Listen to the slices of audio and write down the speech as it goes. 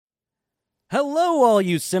Hello, all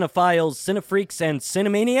you cinephiles, cinefreaks, and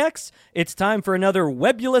cinemaniacs. It's time for another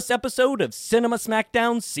webulous episode of Cinema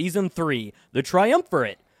Smackdown Season 3, The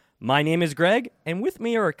Triumvirate. My name is Greg, and with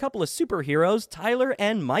me are a couple of superheroes, Tyler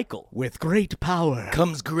and Michael. With great power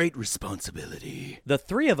comes great responsibility. The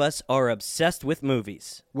three of us are obsessed with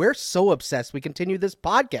movies. We're so obsessed we continue this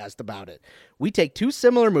podcast about it. We take two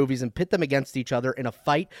similar movies and pit them against each other in a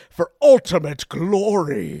fight for ultimate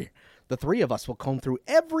glory. The three of us will comb through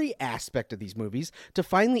every aspect of these movies to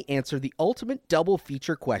finally answer the ultimate double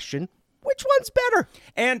feature question: which one's better?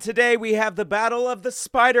 And today we have the Battle of the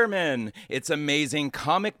Spider-Men. It's amazing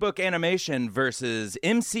comic book animation versus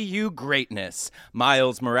MCU greatness.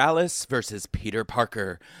 Miles Morales versus Peter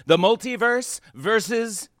Parker. The multiverse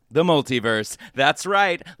versus the multiverse. That's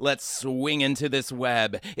right. Let's swing into this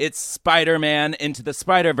web. It's Spider-Man Into the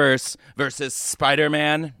Spider-Verse versus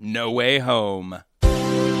Spider-Man No Way Home.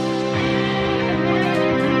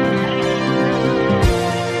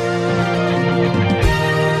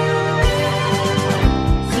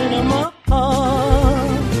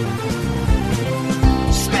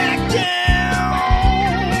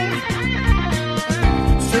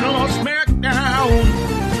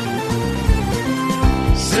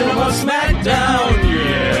 Smackdown,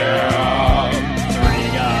 yeah.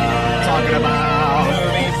 Talking about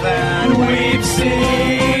movies that we've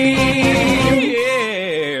seen.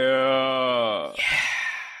 Yeah.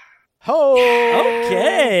 Ho!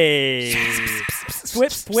 Okay.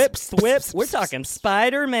 Swip. We're talking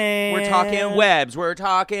Spider-Man. We're talking webs. We're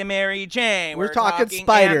talking Mary Jane. We're talking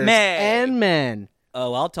spiders Aunt May. and men.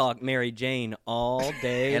 Oh, I'll talk Mary Jane all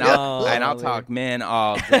day And long. I'll talk men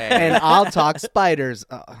all day. And I'll talk spiders.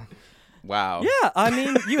 Wow. Yeah, I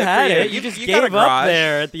mean, you had you. it. You- You just you got a gave up garage.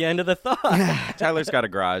 there at the end of the thought. Tyler's got a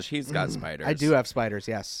garage. He's got spiders. I do have spiders,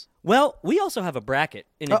 yes. Well, we also have a bracket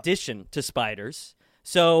in addition to spiders.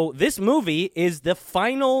 So this movie is the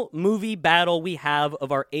final movie battle we have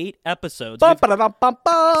of our 8 episodes. We've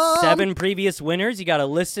Bum-ba-da-bum-bum-bum. 7 previous winners. You got to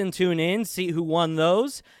listen, tune in, see who won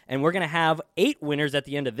those. And we're going to have 8 winners at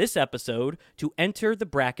the end of this episode to enter the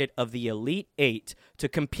bracket of the Elite 8 to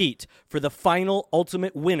compete for the final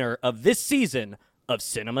ultimate winner of this season of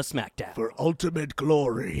Cinema Smackdown. For ultimate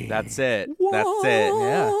glory. That's it. That's it.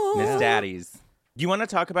 Yeah. Miss Daddies. Do you want to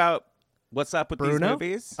talk about what's up with Bruno? these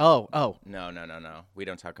movies? Oh. No. We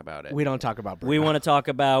don't talk about it. We don't talk about Bruno. We want to talk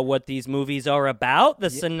about what these movies are about, the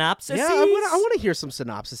synopsis. Yeah, I want to hear some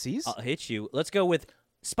synopsises. I'll hit you. Let's go with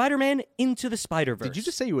Spider-Man Into the Spider-Verse. Did you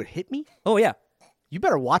just say you would hit me? Oh, yeah. You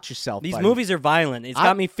better watch yourself, These buddy. movies are violent. It's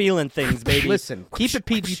got me feeling things, baby. Listen, keep it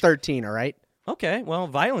PG-13, all right? Okay, well,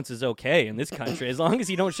 violence is okay in this country. As long as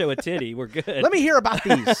you don't show a titty, we're good. Let me hear about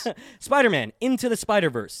these. Spider-Man Into the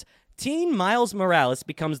Spider-Verse. Teen Miles Morales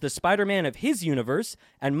becomes the Spider-Man of his universe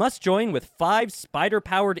and must join with 5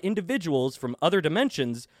 spider-powered individuals from other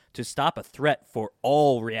dimensions to stop a threat for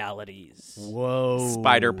all realities. Whoa.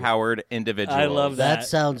 Spider-powered individuals. I love that.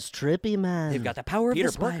 sounds trippy, man. They've got the power Peter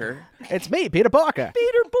of the spider. Parker. It's me, Peter Parker.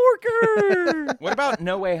 Peter Parker! What about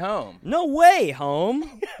No Way Home? No way,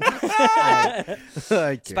 home. Okay.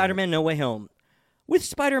 Spider-Man No Way Home. With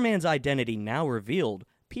Spider-Man's identity now revealed,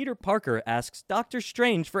 Peter Parker asks Doctor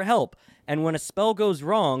Strange for help, and when a spell goes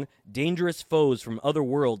wrong, dangerous foes from other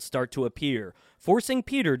worlds start to appear, forcing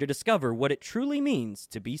Peter to discover what it truly means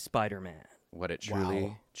to be Spider-Man. What it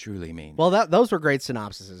truly means. Well, those were great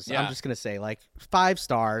synopsises. Yeah. I'm just going to say, 5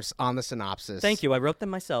 stars on the synopsis. Thank you. I wrote them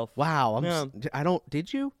myself. Wow. Yeah.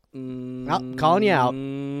 Did you? Calling you out.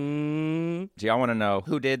 Do y'all want to know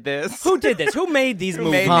who did this? Who did this? Who made these Who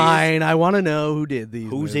movies? made these? Fine. I want to know who did these.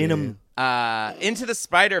 Who's in them? Into the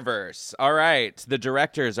Spider-Verse. All right. The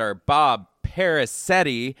directors are Bob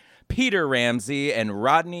Parasetti, Peter Ramsey, and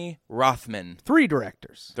Rodney Rothman. 3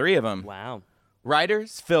 directors. 3 of them. Wow.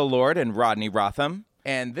 Writers, Phil Lord and Rodney Rotham.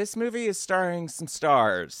 And this movie is starring some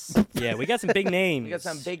stars. Yeah, we got some big names. We got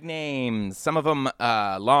some big names. Some of them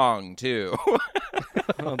long, too.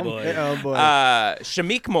 Oh, boy. Oh, boy.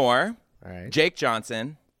 Shamik Moore, All right. Jake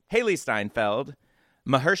Johnson, Haley Steinfeld,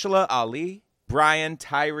 Mahershala Ali, Brian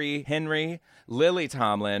Tyree Henry, Lily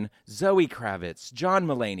Tomlin, Zoe Kravitz, John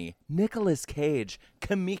Mulaney, Nicolas Cage,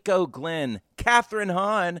 Kimiko Glenn, Katherine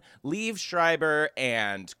Hahn, Liev Schreiber,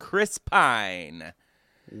 and Chris Pine.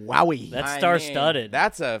 Wowie. That's I star-studded. mean,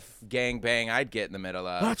 that's a gangbang I'd get in the middle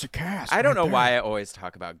of. That's a cast. I don't know right why I always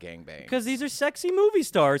talk about gangbangs. Because these are sexy movie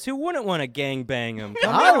stars. Who wouldn't want to gangbang them? there.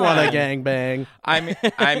 I want a gangbang.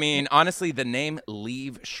 I mean, honestly, the name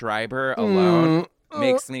Liev Schreiber alone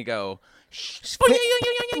makes me go,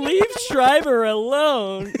 Leave Schreiber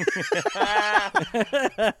alone.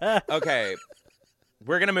 okay.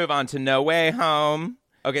 We're going to move on to No Way Home.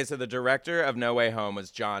 Okay, so the director of No Way Home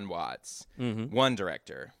was John Watts. Mm-hmm. One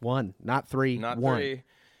director. One, not three. Not one. three.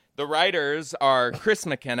 The writers are Chris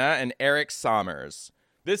McKenna and Eric Sommers.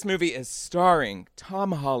 This movie is starring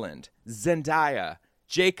Tom Holland, Zendaya,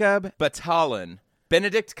 Jacob Batalon,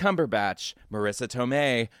 Benedict Cumberbatch, Marissa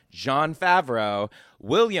Tomei, Jon Favreau,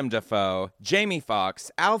 William Dafoe, Jamie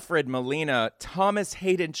Foxx, Alfred Molina, Thomas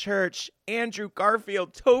Hayden Church, Andrew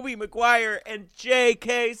Garfield, Tobey Maguire, and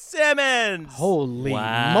J.K. Simmons. Holy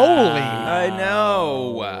Wow. moly! I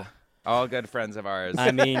know. All good friends of ours.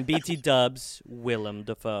 I mean, BT Dubs, Willem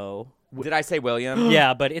Dafoe. Did I say William?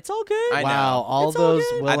 Yeah, but it's all good. I know. Wow, all It's all those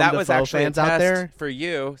good. Willem That was Dafoe actually fans a out test there. for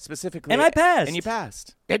you specifically. And I passed. And you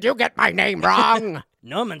passed. Did you get my name wrong?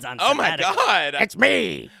 Norman's on Oh my sabbatical. God! It's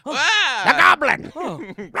me, Wow. the Goblin.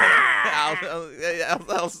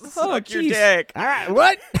 I'll suck your jeez. dick. All right,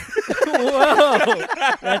 what? Whoa.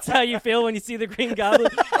 That's how you feel when you see the Green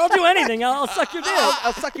Goblin? I'll do anything. I'll suck your dick.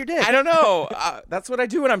 I'll suck your dick. I don't know. That's what I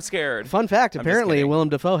do when I'm scared. Fun fact: just apparently, kidding. Willem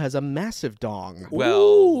Dafoe has a massive dong. Well,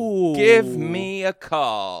 Ooh. give me a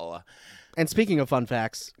call. And speaking of fun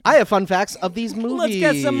facts, I have fun facts of these movies. Let's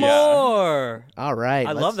get some more. All right,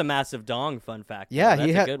 I let's- love the massive dong fun fact. though. Yeah, That's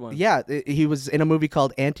he a had. good one. Yeah, he was in a movie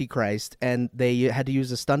called Antichrist, and they had to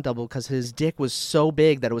use a stunt double because his dick was so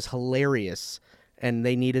big that it was hilarious, and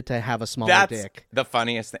they needed to have a smaller That's dick. the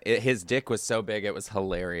funniest thing. His dick was so big it was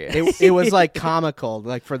hilarious. It was like comical,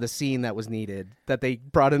 like for the scene that was needed, that they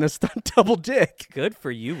brought in a stunt double dick. Good for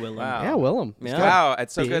you, Willem. Wow. Yeah, Willem. Yeah. Wow,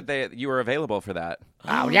 it's so Big. good that you were available for that.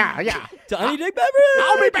 Oh yeah. Tiny Dick Beverage.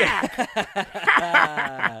 I'll be back.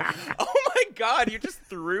 Oh my God, you just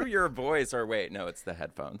threw your voice. Or wait, no, it's the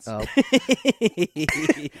headphones. Oh.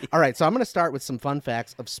 All right, so I'm going to start with some fun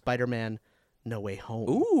facts of Spider-Man: No Way Home.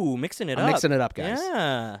 Ooh, mixing it I'm up. mixing it up, guys.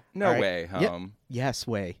 Yeah. No All right. way, Yep. home. Yes,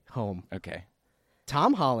 way home. Okay.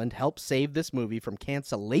 Tom Holland helped save this movie from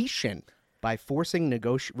cancellation by forcing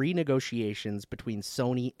renegotiations between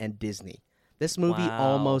Sony and Disney. This movie Wow.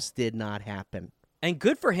 almost did not happen. And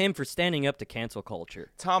good for him for standing up to cancel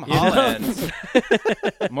culture. Tom You know? Holland.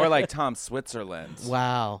 More like Tom Switzerland.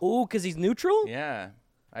 Wow. Ooh, because he's neutral? Yeah.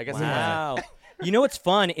 I guess Wow. You know what's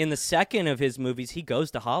fun? In the second of his movies, he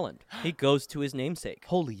goes to Holland. He goes to his namesake.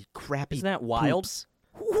 Holy crappy. Isn't that wild? poops.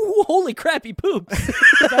 Ooh, holy crappy poops.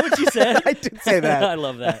 Is that what you said? I did say that. I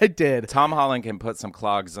love that. I did. Tom Holland can put some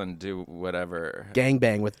clogs and do whatever.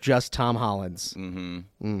 Gangbang with just Tom Holland's.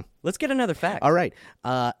 Let's get another fact. All right.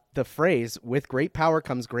 The phrase, with great power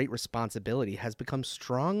comes great responsibility, has become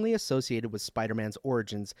strongly associated with Spider-Man's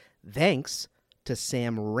origins thanks to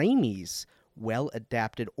Sam Raimi's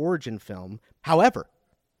well-adapted origin film. However,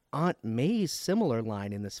 Aunt May's similar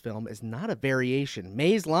line in this film is not a variation.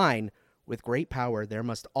 May's line, with great power, there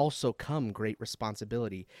must also come great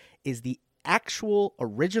responsibility, is the actual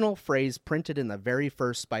original phrase printed in the very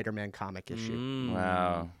first Spider-Man comic issue.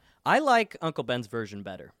 Wow. I like Uncle Ben's version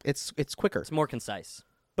better. It's quicker. It's more concise.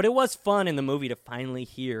 But it was fun in the movie to finally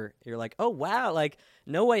hear. You're like, oh, wow. Like,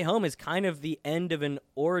 No Way Home is kind of the end of an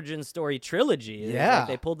origin story trilogy. It's Yeah. like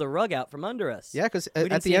they pulled the rug out from under us. Yeah, because We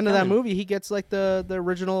didn't at see the it end of that coming. movie, he gets like the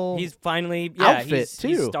original He's finally, outfit, he's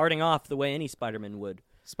too. starting off the way any Spider-Man would.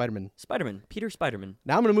 Spider-Man. Spider-Man. Peter Spider-Man.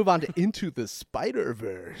 Now I'm going to move on to Into the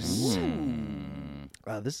Spider-Verse.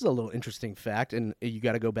 This is a little interesting fact, and you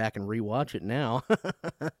got to go back and rewatch it now.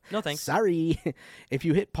 No thanks. Sorry. If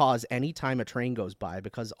you hit pause anytime a train goes by,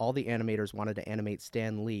 because all the animators wanted to animate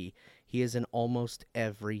Stan Lee, he is in almost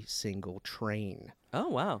every single train. Oh,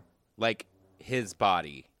 wow. Like his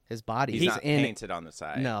body. His body He's is not in. painted on the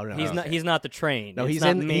side. No. He's not the train. No, It's he's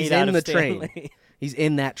not in. made He's out in of the Stanley. train. He's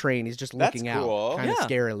in that train. He's just That's looking cool. out, kind of Yeah.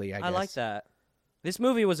 scarily. I guess. I like that. This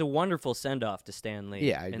movie was a wonderful send-off to Stan Lee.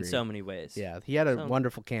 Yeah, I in agree. so many ways. Yeah, he had a So-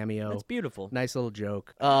 wonderful cameo. That's beautiful. Nice little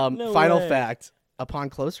joke. No Final way. fact.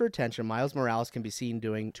 Upon closer attention, Miles Morales can be seen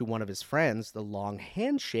doing to one of his friends the long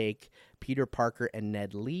handshake Peter Parker and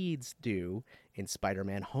Ned Leeds do in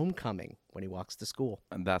Spider-Man Homecoming when he walks to school.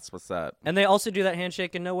 And that's what's up. And they also do that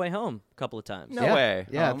handshake in No Way Home a couple of times. No yeah. way.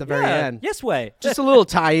 Yeah, Home? at the very Yeah, end. Yes way. Just a little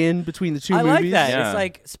tie-in between the two I movies. like that. Yeah. It's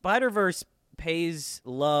like Spider-Verse pays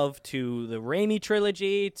love to the Raimi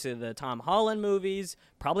trilogy, to the Tom Holland movies,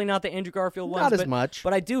 probably not the Andrew Garfield ones. Not as but, much.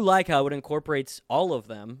 But I do like how it incorporates all of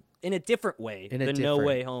them in a different way In a than No different-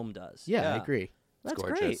 Way Home does. Yeah, I agree. That's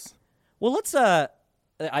Gorgeous. great. Well, let's I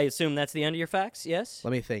assume that's the end of your facts, yes?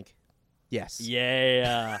 Let me think. Yes.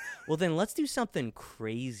 Yeah. Well, then let's do something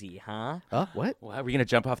crazy, huh? What? Well, are we going to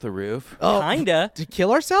jump off the roof? Oh, Kinda. to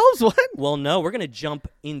kill ourselves? What? Well, no, we're going to jump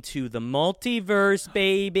into the multiverse,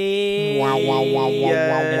 baby. Wow, wow, wow, wow,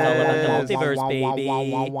 Yes. wow, It's all about the wow, multiverse, wow, wow, baby. wow,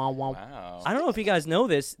 wow, wow, wow. Wow. I don't know if you guys know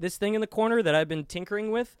this thing in the corner that I've been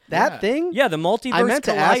tinkering with. That Yeah. thing? Yeah, the multiverse I meant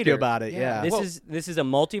collider. to ask you about it. Yeah. Yeah. This is a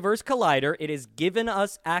multiverse collider. It has given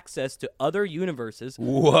us access to other universes,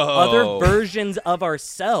 Whoa. other versions of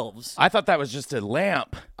ourselves. I thought that was just a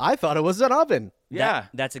lamp. I thought it was an oven. Yeah.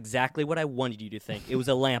 That's exactly what I wanted you to think. It was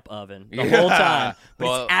a lamp oven the Yeah. whole time. But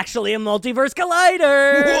Well- it's actually a multiverse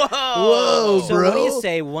collider. Whoa, So bro. what do you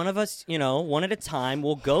say? One of us, one at a time,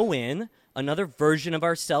 will go in. Another version of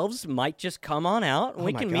ourselves might just come on out, and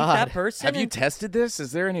we my can meet God. that person. Have you and tested this?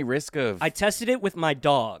 Is there any risk of? I tested it with my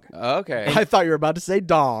dog. Okay. I thought you were about to say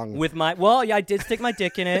dong. With my yeah, I did stick my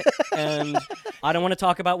dick in it, and I don't want to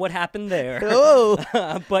talk about what happened there. Oh,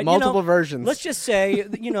 But multiple versions. Let's just say,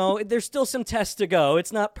 there's still some tests to go.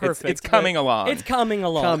 It's not perfect. it's coming but along. It's coming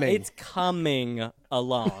along. Coming. It's coming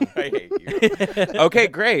along. I hate you. Okay,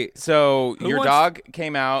 great. So Who your wants- dog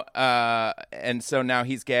came out, and so now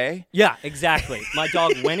he's gay. Yeah, exactly. My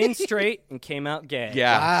dog went in straight and came out gay.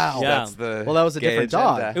 Yeah. Wow. Yeah. That's the. Well, that was a gay different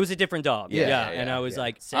agenda. dog. It was a different dog. Yeah, and I was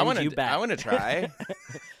like, I send want you to. back. I want to try.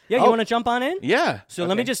 Yeah, you Oh. want to jump on in? Yeah. So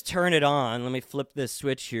let me just turn it on. Let me flip this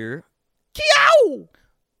switch here. Meow!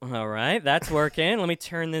 All right, that's working. Let me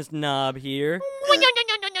turn this knob here.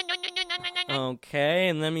 Okay,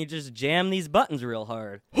 and let me just jam these buttons real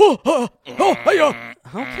hard.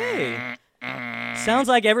 Okay. Sounds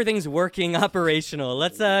like everything's working operational.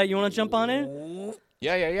 Let's you want to jump on in?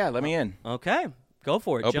 Yeah. Let me in. Okay. Go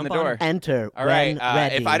for it. Open jump the door. on. Enter. All right. when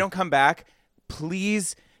ready. If I don't come back,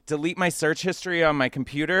 please delete my search history on my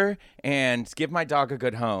computer and give my dog a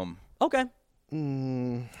good home. Okay.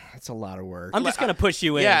 That's a lot of work. I'm just going to push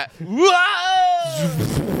you in. Yeah.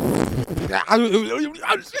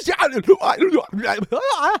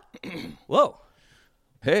 Whoa.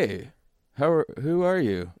 Hey, who are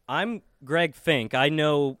you? I'm Greg Fink. I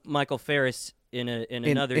know Michael Ferris in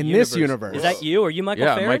another in universe. this universe. Is that you? Are you Michael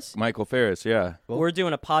Yeah, Ferris? Michael Ferris. Yeah. We're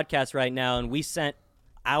doing a podcast right now, and we sent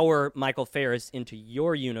our Michael Ferris into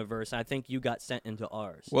your universe. I think you got sent into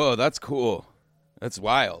ours. Whoa, that's cool. That's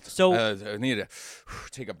wild. So- I need to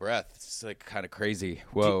take a breath. It's like kind of crazy.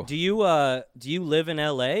 Whoa. Do you live in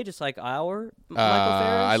L.A. just like our Michael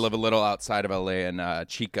Ferris? I live a little outside of LA in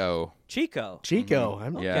Chico. Chico. Chico.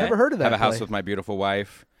 I've Yeah. never heard of that. I have a house place. with my beautiful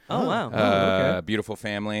wife. Oh wow, okay. Beautiful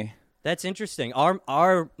family. that's interesting.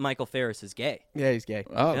 Our Michael Ferris is gay. Yeah, he's gay.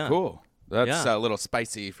 Oh, Yeah. cool. That's Yeah. a little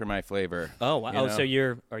spicy for my flavor. Oh wow. you Oh, know? so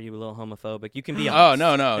are you a little homophobic? You can be Oh honest.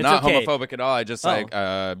 no, It's not okay. homophobic at all. I just Oh.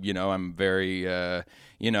 I'm very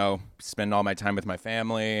spend all my time with my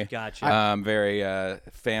family. Gotcha. I'm very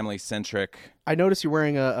family centric. I noticed you're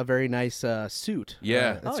wearing a very nice suit.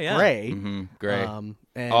 Yeah. It's Oh, yeah. gray. Gray.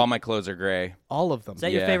 And all my clothes are gray. all of them. Is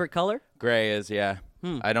that your Yeah. favorite color? Gray is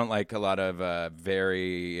I don't like a lot of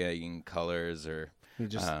varying colors or You're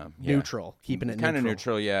just yeah. neutral, keeping it kind of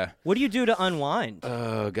neutral. neutral. Yeah. What do you do to unwind?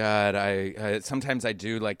 Oh God, I sometimes I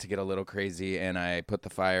do like to get a little crazy and I put the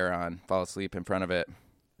fire on, fall asleep in front of it.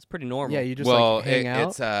 It's pretty normal. Yeah, you just well, like hang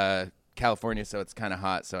out. it's California, so it's kind of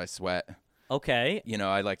hot, so I sweat. Okay. You know,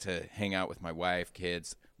 I like to hang out with my wife,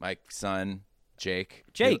 kids, my son, Jake.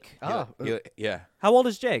 Jake. Yeah, How old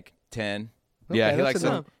is Jake? 10. Okay, Yeah, he that's likes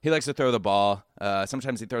enough. he likes to throw the ball.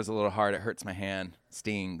 Sometimes he throws a little hard. It hurts my hand,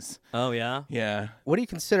 stings. Oh yeah. Yeah. What do you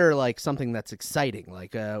consider like something that's exciting?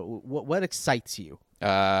 Like, what excites you?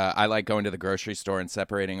 I like going to the grocery store and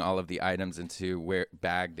separating all of the items into where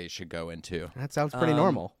bag they should go into. That sounds pretty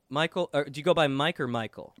normal. Michael, or do you go by Mike or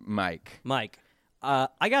Michael? Mike. Mike.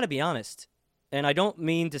 I got to be honest, and I don't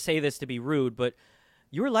mean to say this to be rude, but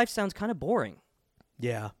your life sounds kind of boring.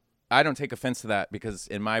 Yeah. I don't take offense to that because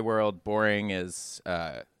in my world, boring is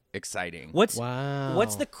exciting. What's Wow.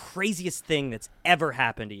 the craziest thing that's ever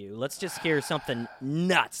happened to you? Let's just hear something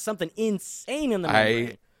nuts, something insane in the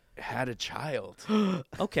memory. I had a child.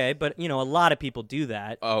 Okay, but a lot of people do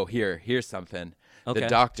that. Oh, here's something. Okay. The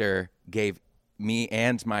doctor gave me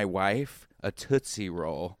and my wife a Tootsie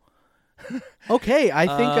Roll. Okay, I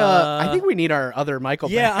think we need our other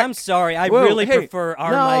Michael. Yeah, back. I'm sorry. I Whoa, really hey. prefer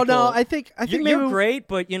our No, Michael. no. I think You're maybe great,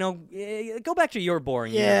 but go back to your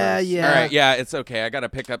boring Yeah, universe. yeah. All right, yeah, it's okay. I got to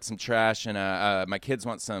pick up some trash, and my kids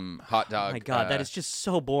want some hot dog. Oh my God, that is just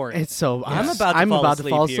so boring. It's so. I'm about to I'm fall about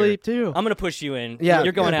asleep to fall here. asleep too. I'm gonna push you in. Yeah.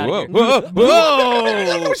 You're going out Whoa, of here.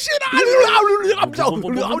 whoa, whoa! shit!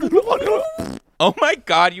 Oh my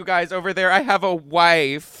God, you guys over there! I have a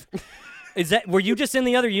wife. Were you just in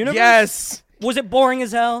the other universe? Yes. Was it boring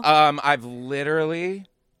as hell? I've literally,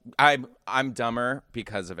 I'm dumber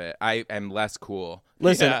because of it. I am less cool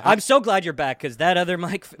Listen, Yeah. I'm so glad you're back because that other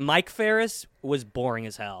Mike Ferris was boring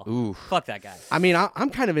as hell. Ooh. Fuck that guy. I mean, I'm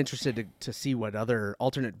kind of interested to see what other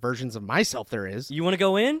alternate versions of myself there is. You want to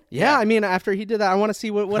go in? Yeah, I mean, after he did that, I want to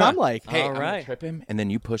see what I'm like. Hey, All I'm gonna right. trip him, and then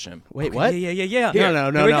you push him. Wait, Okay, what? Yeah.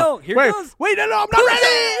 No. Here we go. Here wait, it goes. Wait, no, I'm not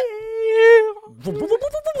ready.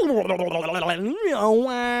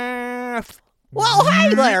 Well,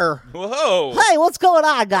 hey there. Whoa. Hey, what's going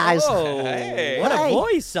on, guys? Oh, Hey. what a Hey.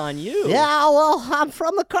 voice on you. Yeah, well, I'm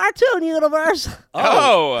from the cartoon universe.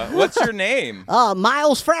 Oh, what's your name?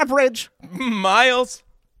 Miles Fabridge. Miles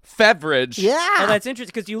Fevridge. Yeah. Oh, that's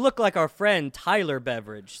interesting because you look like our friend Tyler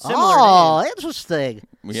Beveridge. Similar Oh, name. interesting.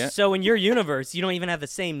 Yeah. So in your universe, you don't even have the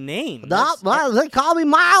same name. No, That's- well, they call me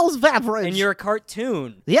Miles Fabridge. and you're a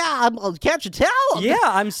cartoon. Yeah, can't you tell? Yeah,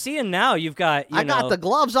 I'm seeing now. You've got. I got the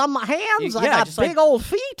gloves on my hands. I yeah, got just big like- old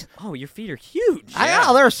feet. Oh, your feet are huge. I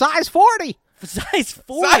know, they're size 40. Size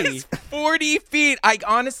 40. Size 40 feet. I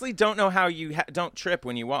honestly don't know how you don't trip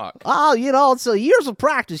when you walk. Oh, it's years of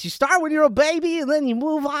practice. You start when you're a baby, and then you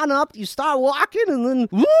move on up. You start walking, and then,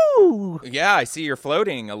 woo! Yeah, I see you're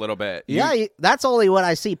floating a little bit. Yeah, that's only when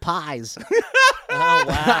I see pies. Oh,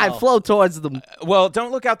 wow. I float towards them. Well,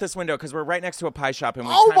 don't look out this window because we're right next to a pie shop. And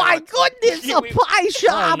we Oh kinda my look- goodness, a pie Oh,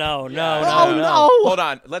 shop! no. Oh, no. Hold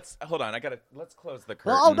on. Let's close the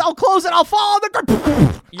curtain. Oh, I'll close it. I'll fall on the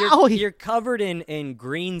ground. Ow. You're covered in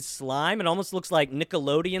green slime. It almost looks like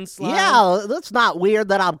Nickelodeon slime. Yeah, that's not weird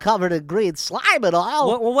that I'm covered in green slime at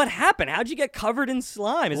all. What happened? How'd you get covered in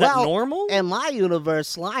slime? Is well, that normal? In my universe,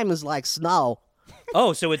 slime is like snow.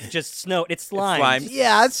 Oh, so it's just snow. It's slime. slime.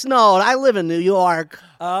 Yeah, it's snow. And I live in New York.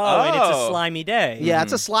 Oh, and it's a Oh. slimy day. Yeah,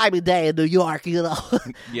 it's a slimy day in New York, Yeah.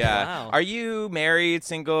 Wow. Are you married,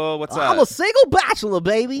 single? What's I'm up? a single bachelor,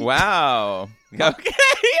 baby. Wow. Okay.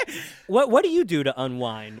 What do you do to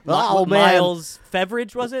unwind? Oh, man. Miles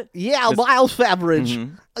Fevridge, was it? Yeah, Miles Fabridge.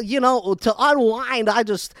 Mm-hmm. To unwind,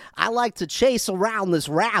 I like to chase around this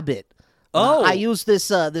rabbit. Oh. I use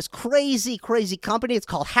this crazy company. It's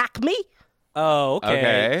called Hack Me. Oh,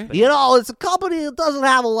 okay. Okay. It's a company that doesn't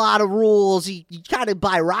have a lot of rules. You kind of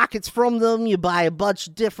buy rockets from them. You buy a bunch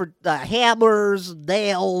of different hammers,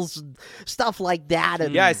 nails, and stuff like that.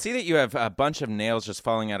 And Yeah, I see that you have a bunch of nails just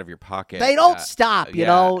falling out of your pocket. They don't stop, you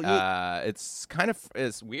know. It's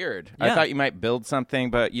it's weird. Yeah. I thought you might build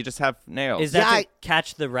something, but you just have nails. Is that Yeah, to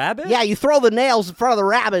catch the rabbit? Yeah, you throw the nails in front of the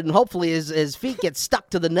rabbit, and hopefully his feet get stuck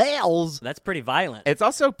to the nails. That's pretty violent. It's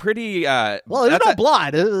also pretty. Well, there's that's no a-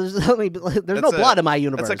 blood. There's no that's blood in my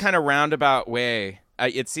universe. That's a kind of roundabout way.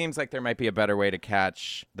 It seems like there might be a better way to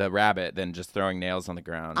catch the rabbit than just throwing nails on the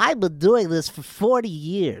ground. I've been doing this for 40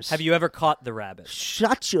 years. Have you ever caught the rabbit?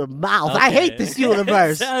 Shut your mouth. I hate Okay. this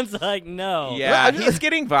universe. Sounds like no. yeah, he's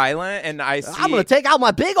getting violent, and I see. I'm going to take out my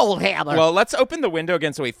big old hammer. Well, let's open the window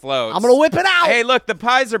again so he floats. I'm going to whip it out. Hey, look, the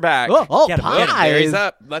pies are back. Oh, Get him, pies. get him. There he's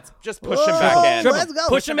up. Let's just push him Whoa, back in. let's go.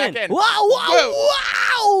 Push him in. back Whoa,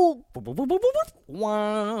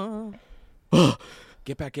 wow.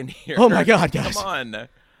 Get back in here. Oh, my God, guys. Come on.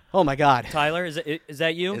 Oh my God, Tyler, is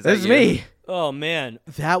that you? Is this is that you? me. Oh man,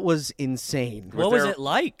 That was insane. what was there- it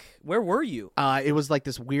like? Where were you? It was like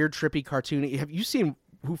this weird, trippy cartoon. Have you seen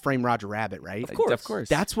Who Framed Roger Rabbit? Right. Of course. Of course.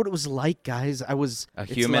 That's what it was like, guys. a it's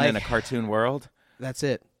human in a like- cartoon world. That's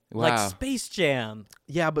it. Wow. Like Space Jam.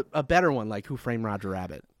 Yeah, but a better one, like Who Framed Roger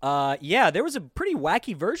Rabbit. Yeah, there was a pretty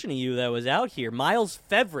wacky version of you that was out here. Miles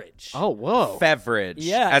Fevridge. Oh, whoa. Beverage.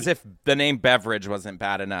 Yeah. As if the name beverage wasn't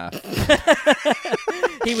bad enough.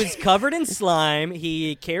 He was covered in slime.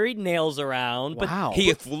 He carried nails around. But Wow.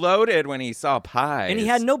 He floated when he saw pies. And he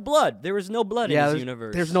had no blood. There was no blood in his there's,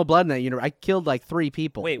 universe. there's no blood in that universe. I killed like 3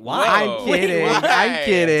 people. Wait, why? Whoa. I'm kidding. Wait, why? I'm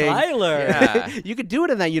kidding. Tyler. Yeah. You could do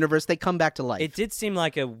it in that universe. They come back to life. It did seem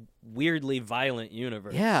like a weirdly violent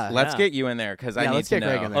universe. Yeah. Let's Yeah. get you in there because I Yeah, need let's to get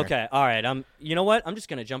Greg know. in there. Okay, all right. You know what? I'm just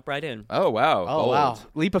gonna jump right in. Oh wow. Oh, bold. wow.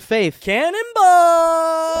 Leap of faith.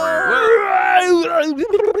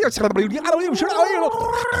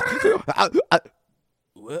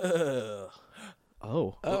 Whoa.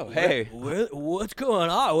 Oh. Oh hey. What's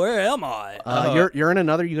going on? Where am I? You're in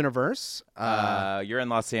another universe. You're in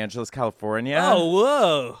Los Angeles, California. Oh,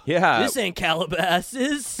 whoa. Yeah. This ain't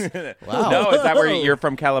Calabasas. Wow. No, is that where you're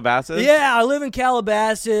from, Calabasas? Yeah, I live in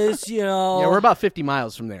Calabasas, you know. Yeah, we're about 50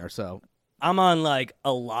 miles from there, so. I'm on like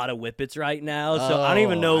a lot of whippets right now, so I don't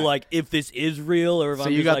even know like if this is real or if So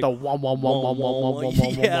I'm you just got like, the wom wom wom wom wom wom wom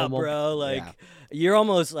yeah, wom. bro. Like, Yeah. You're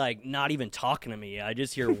almost like not even talking to me. I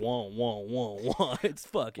just hear wah, wah, wah, wah. It's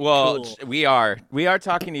fucking Well, cool. we are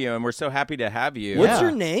talking to you, and we're so happy to have you. What's Yeah.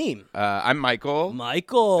 your name? I'm Michael.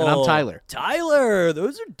 Michael. And I'm Tyler. Tyler.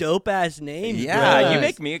 Those are dope ass names. Yeah, bro. you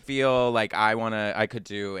make me feel like I could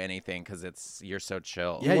do anything because you're so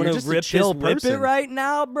chill. Yeah, You you're wanna just a rip chill this whip it person. right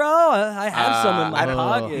now, bro? I have some in my I don't-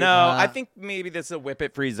 pocket. No, I think maybe this is a whip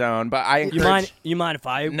it free zone, but I encourage. You mind if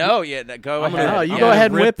I? No, yeah, go I'm ahead. gonna, No, you I'm go gonna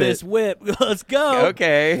ahead and rip whip this it. whip. Let's go.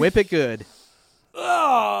 Okay. Whip it good.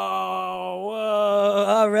 Oh, whoa,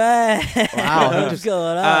 all right. Wow, he What's just-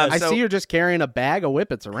 going on? I So- see you're just carrying a bag of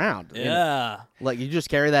whippets around. yeah. Like, you just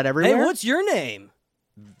carry that Hey, everywhere? what's your name?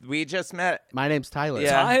 We just met. My name's Tyler.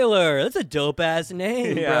 Yeah. Tyler. That's a dope ass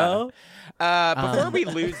name, Yeah. bro. Before we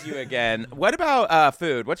lose you again, what about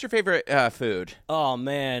food? What's your favorite food? Oh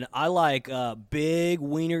man, I like big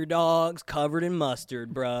wiener dogs covered in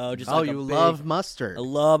mustard, bro. Just Oh, like a you big- love mustard. I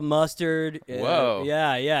love mustard. Whoa.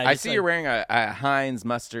 Yeah. I just see like- you're wearing a Heinz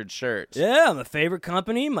mustard shirt. Yeah, my favorite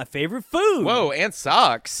company, my favorite food. Whoa, and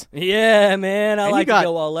socks. Yeah, man, I And you like got- to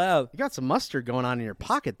go all out. You got some mustard going on in your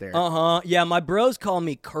pocket there. Yeah, my bros call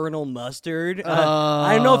me Colonel Mustard.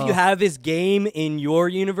 I don't know if you have this game in your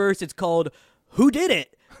universe. It's called Who Did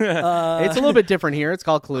It? It's a little bit different here. It's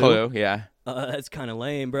called Clue. Clue, yeah. That's kind of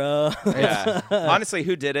lame, bro. Yeah. Honestly,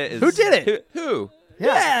 who did it? Who did it? Who?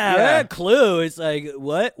 Yeah, Yeah. Clue. It's like,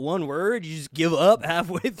 what? One word? You just give up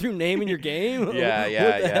halfway through naming your game? Yeah, yeah,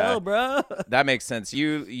 What the yeah. hell, bro? That makes sense.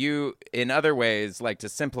 You in other ways like to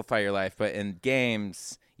simplify your life, but in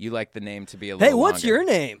games you like the name to be a little Hey, what's longer. your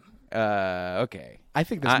name? Okay. I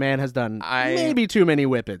think this man has done I- maybe too many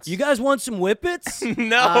whippets. You guys want some whippets?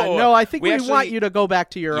 No. No, I think we actually- want you to go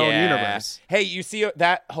back to your own Yeah. universe. Hey, you see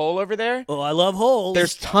that hole over there? Oh, I love holes.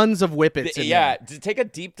 There's tons of whippets in Yeah, there. take a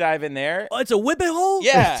deep dive in there. Oh, it's a whippet hole?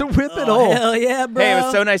 Yeah. It's a whippet Oh, hole. hell yeah, bro. Hey, it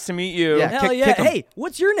was so nice to meet you. Yeah. Hell Kick- yeah. kick 'em. Hey,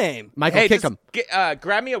 what's your name? Michael, Hey, kick just him.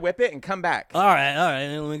 grab me a whippet and come back. All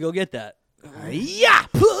right. Let me go get that. Yeah.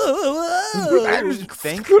 Thank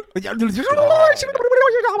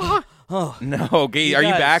Oh, No, okay. Are you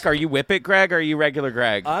guys- back? Are you Whippet Greg or are you regular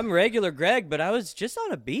Greg? I'm regular Greg, but I was just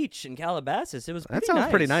on a beach in Calabasas. It was That pretty sounds nice.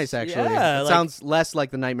 pretty nice, actually. Yeah, It like- sounds less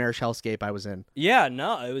like the nightmarish hellscape I was in. Yeah,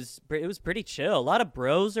 no, it was pretty chill. A lot of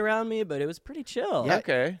bros around me, but it was pretty chill. Yeah.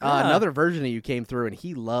 Okay. Yeah. Another version of you came through, and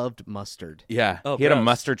he loved mustard. Yeah. Oh, he had a gross.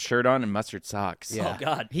 mustard shirt on and mustard socks. Oh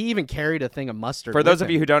God. He even carried a thing of mustard. For with those of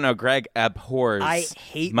him. you who don't know, Greg abhors I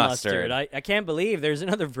hate mustard. I can't believe there's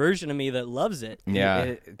another version of me that loves it. yeah.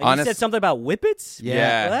 It- And you said something about whippets?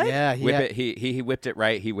 Yeah. What? Yeah, Whip it. He whipped it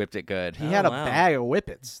right. He whipped it good. He had a wow. bag of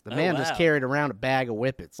whippets. The Oh, man just wow. carried around a bag of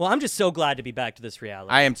whippets. Well, I'm just so glad to be back to this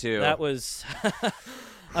reality. I am too. That was.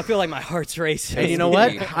 I feel like my heart's racing. And you know what?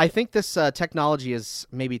 Sweet. I think this technology is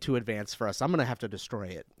maybe too advanced for us. I'm going to have to destroy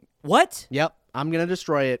it. What? Yep, I'm going to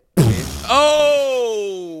destroy it.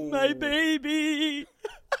 Oh, My baby.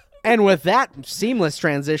 And with that seamless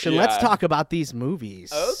transition, let's Yeah. talk about these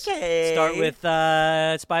movies. Okay. Start with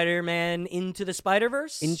Spider-Man Into the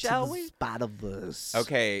Spider-Verse, Into shall the we? Spider-Verse.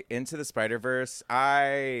 Okay, Into the Spider-Verse. I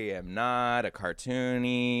am not a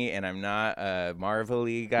cartoony, and I'm not a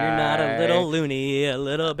Marvel-y guy. You're not a little loony, a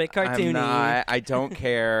little bit cartoony. I'm not. I don't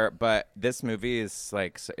care, but this movie is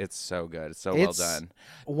like, it's so good. It's so It's well done.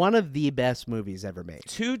 one of the best movies ever made.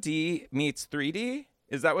 2D meets 3D?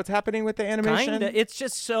 Is that what's happening with the animation? Kinda. It's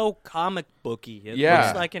just so comic booky. It Yeah.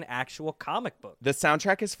 looks like an actual comic book. The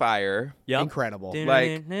soundtrack is fire. Yep. Incredible.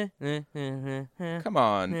 Like- Come Come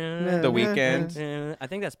on. The Weeknd. I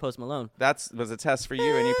think that's Post Malone. That was a test for you,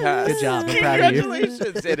 and you passed. Good job. I'm proud of you.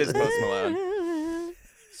 Congratulations. It is Post Malone.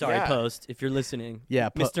 Sorry, Yeah. Post, if you're listening. Yeah,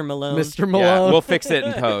 Mr. Malone. Mr. Yeah, Malone. we'll fix it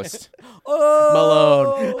in post.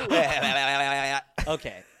 Oh!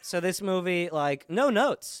 Okay, so this movie, like, no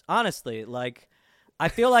notes, honestly. Like, I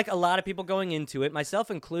feel like a lot of people going into it,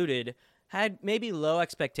 myself included, had maybe low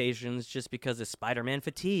expectations just because of Spider-Man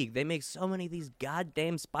fatigue. They make so many of these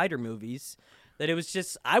goddamn Spider movies that it was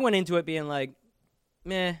just, I went into it being like,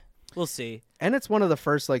 meh, we'll see. And it's one of the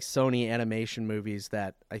first like Sony animation movies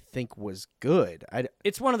that I think was good.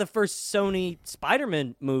 It's one of the first Sony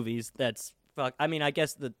Spider-Man movies that's, I mean, I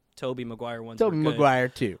guess the Tobey Maguire ones Tobey were good. Maguire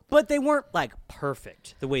too. But they weren't, like,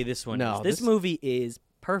 perfect the way this one No, is. This this- movie is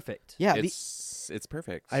perfect. Yeah, It's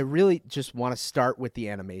perfect. I really just want to start with the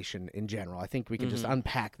animation in general. I think we can just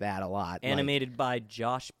unpack that a lot. Like, Animated by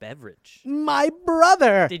Josh Beveridge. my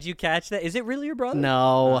brother. Did you catch that? Is it really your brother?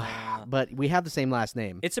 No, but we have the same last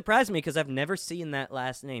name. It surprised me because I've never seen that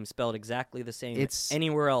last name spelled exactly the same It's-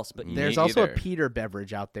 anywhere else but Me There's also a either. Peter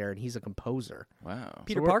Beveridge out there, and he's a composer. Wow.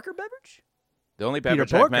 Peter we're- Parker Beveridge? The only Peter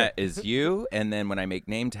beverage I've Porker. met is you, and then when I make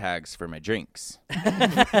name tags for my drinks.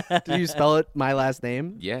 Do you spell it my last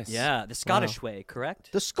name? Yes. Yeah, the Scottish way,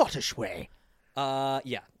 correct? The Scottish way.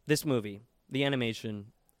 Yeah, this movie, the animation,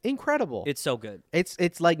 Incredible. it's so good.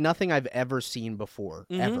 It's like nothing I've ever seen before,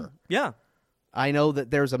 ever. Yeah. I know that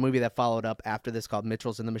there's a movie that followed up after this called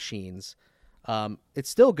Mitchells and the Machines. It's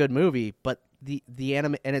still a good movie, but the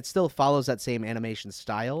anime, and it still follows that same animation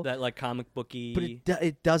style. That like comic booky. But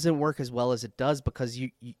it doesn't work as well as it does because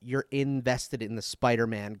you're invested in the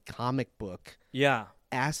Spider-Man comic book yeah.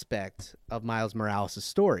 aspect of Miles Morales'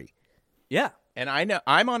 story. Yeah. And I know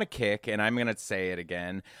I'm on a kick, and I'm going to say it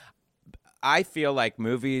again. I feel like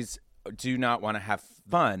movies do not want to have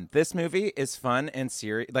fun. This movie is fun and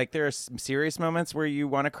serious. Like, there are some serious moments where you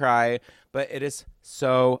want to cry, but it is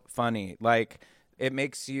so funny. Like, it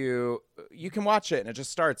makes you can watch it and it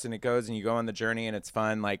just starts and it goes and you go on the journey and it's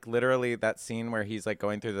fun. Like, literally that scene where he's like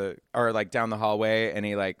going through like down the hallway and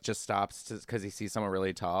he like just stops because he sees someone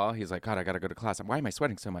really tall. He's like, God, I gotta go to class. Why am I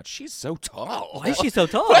sweating so much? She's so tall. Why is she so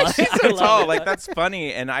tall? Why is she I so love tall? it. Like, that's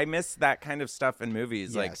funny, and I miss that kind of stuff in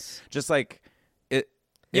movies. Like, Yes. just like it.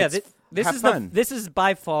 Yeah, it's- this have is fun. this is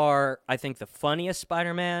by far, I think, the funniest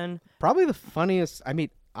Spider-Man. Probably the funniest. I mean,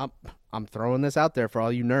 I'm throwing this out there for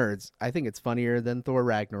all you nerds. I think it's funnier than Thor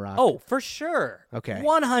Ragnarok. Oh, for sure. Okay.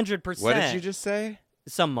 100%. What did you just say?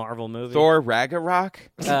 Some Marvel movie. Thor Ragnarok.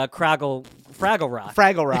 Fraggle Rock.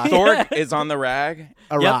 Fraggle Rock. Thor is on the rag,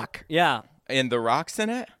 a Yep. rock. Yeah. and the rocks in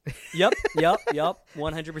it. Yep.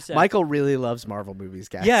 100%. Michael really loves Marvel movies,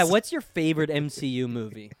 guys. Yeah, what's your favorite MCU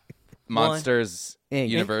movie? Monsters Inc.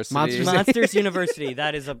 University. Monsters Inc. Monsters University.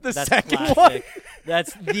 That's second classic.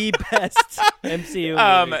 That's the best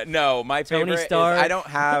MCU movie. No, my Tony favorite. Stark. I don't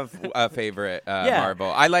have a favorite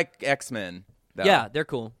Marvel. I like X-Men. Though. Yeah, they're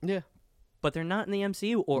cool. Yeah. But they're not in the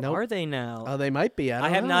MCU, or Nope. are they now? Oh, they might be. I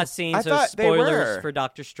have not seen, I so thought they spoilers were. for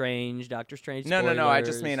Doctor Strange. Doctor Strange No. I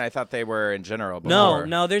just spoilers. mean I thought they were in general. Before.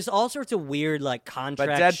 No, there's all sorts of weird like But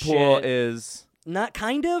contract Deadpool shit. is. Not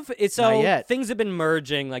kind of. It's Not so yet. things have been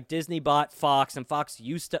merging. Like Disney bought Fox, and Fox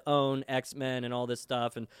used to own X-Men and all this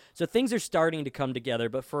stuff, and so things are starting to come together.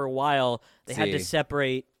 But for a while, they had to See.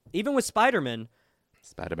 separate. Even with Spider-Man,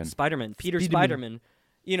 Peter Spider-Man. Spider-Man.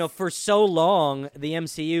 You know, for so long, the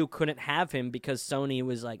MCU couldn't have him because Sony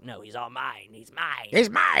was like, "No, he's all mine. He's mine. He's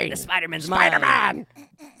mine. The Spider-Man's mine." Spider-Man.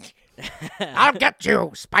 I'll get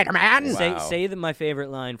you, Spider-Man. Wow. Say that my favorite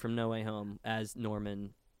line from No Way Home as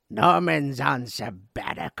Norman. Norman's on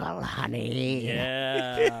sabbatical, honey.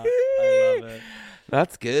 Yeah, I love it.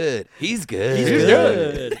 That's good. He's good. He's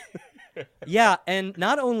good. Yeah, and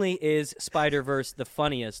not only is Spider-Verse the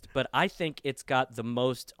funniest, but I think it's got the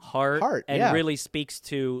most heart and yeah. really speaks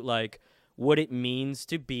to like what it means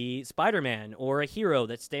to be Spider-Man or a hero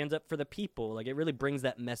that stands up for the people. Like it really brings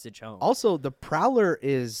that message home. Also, the Prowler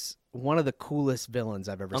is one of the coolest villains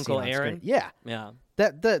I've ever Uncle seen on Aaron? screen. Yeah. Yeah.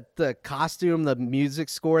 That the costume, the music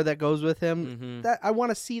score that goes with him, Mm-hmm. that I want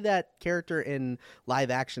to see that character in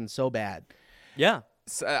live action so bad. Yeah.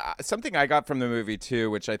 Something I got from the movie too,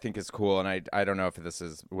 which I think is cool, and I don't know if this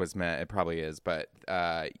was meant. It probably is, but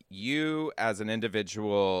you as an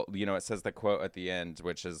individual, you know, it says the quote at the end,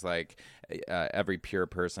 which is like, every pure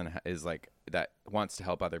person is like that wants to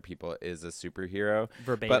help other people is a superhero.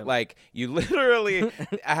 Verbatim. But like you literally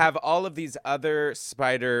have all of these other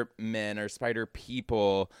Spider-Men or Spider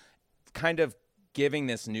people kind of giving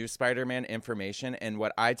this new Spider-Man information, and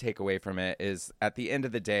what I take away from it is at the end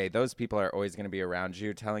of the day, those people are always going to be around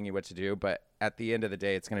you telling you what to do, but at the end of the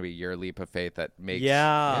day, it's going to be your leap of faith that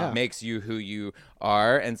makes you who you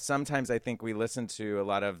are. And sometimes I think we listen to a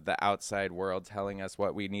lot of the outside world telling us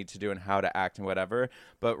what we need to do and how to act and whatever,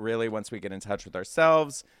 but really once we get in touch with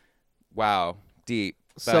ourselves, wow, deep.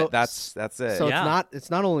 But So- that's it. So Yeah. it's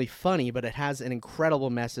not only funny, but it has an incredible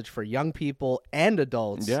message for young people and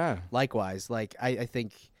adults. Yeah. Likewise, like I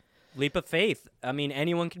think Leap of faith. I mean,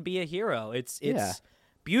 anyone can be a hero. It's Yeah.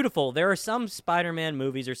 beautiful. There are some Spider-Man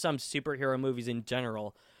movies or some superhero movies in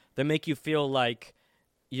general that make you feel like,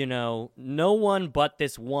 you know, no one but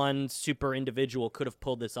this one super individual could have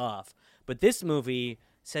pulled this off. But this movie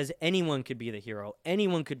says anyone could be the hero.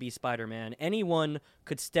 Anyone could be Spider-Man. Anyone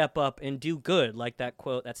could step up and do good, like that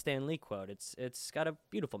quote, that Stan Lee quote. It's got a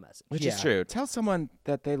beautiful message. Which Yeah. is true. Tell someone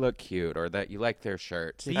that they look cute or that you like their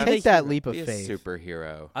shirt. Be take the that hero. leap of Be a faith.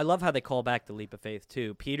 superhero. I love how they call back the leap of faith,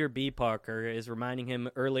 too. Peter B. Parker is reminding him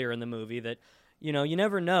earlier in the movie that, you know, you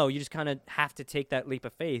never know. You just kind of have to take that leap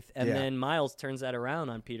of faith. And Yeah. then Miles turns that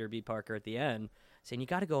around on Peter B. Parker at the end, saying, you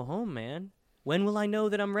got to go home, man. When will I know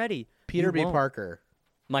that I'm ready? Peter You B. won't. Parker,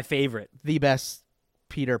 My favorite. the best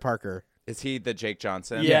Peter Parker. Is he the Jake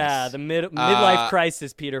Johnson? Yeah, the midlife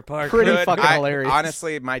crisis Peter Parker. Pretty Good. fucking hilarious.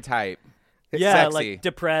 Honestly, my type. Yeah, Sexy. like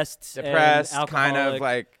depressed, and Kind of alcoholic.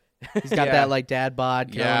 like. He's got that like dad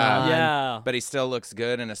bod going on. Yeah. But he still looks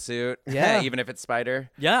good in a suit. Yeah. Even if it's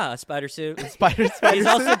Spider. Yeah, a spider suit. Spider He's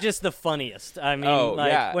also just the funniest. I mean,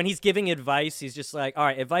 yeah. when he's giving advice, he's just like, all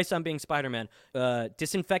right, advice on being Spider-Man.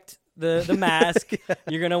 Disinfect the mask.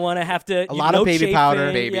 You're going to want to have to... A lot of baby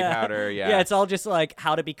powder. Baby powder, yeah. Yeah, it's all just like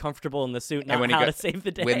how to be comfortable in the suit, not how to save the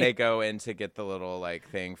day. When they go in to get the little like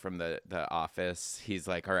thing from the office, he's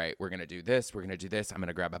like, all right, we're going to do this. We're going to do this. I'm going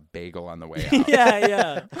to grab a bagel on the way out.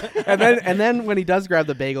 yeah. and then when he does grab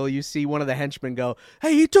the bagel, you see one of the henchmen go,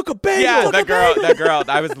 "Hey, he took a bagel." Yeah, the girl.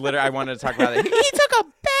 I wanted to talk about it. He took a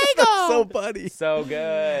bagel. So funny. So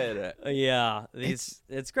good. Yeah,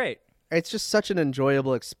 it's great. It's just such an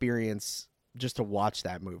enjoyable experience just to watch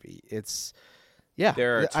that movie. It's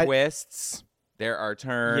There are twists. There are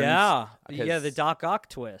turns. Yeah, because- the Doc Ock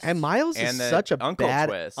twist. and Miles And is the such a uncle bad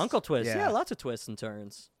twist. Uncle twist. Yeah. Yeah, lots of twists and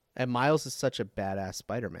turns. and Miles is such a badass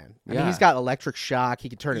Spider-Man. I mean, Yeah. he's got electric shock. He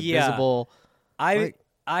can turn Yeah. invisible.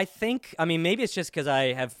 I think, I mean, maybe it's just because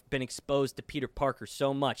I have been exposed to Peter Parker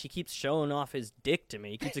so much. He keeps showing off his dick to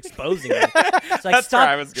me. He keeps exposing it. It's like, That's where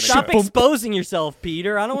I was gonna stop go. exposing yourself,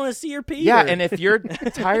 Peter. I don't want to see your Peter. Yeah, and if you're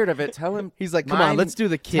tired of it, tell him. He's like, "Come on, let's do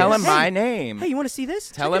the kiss." Tell him my name. hey, you want to see this?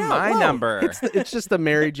 Tell Check him it out. my Whoa. number. It's just the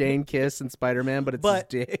Mary Jane kiss in Spider-Man, but it's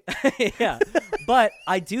But- his dick. Yeah, but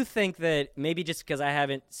I do think that maybe just because I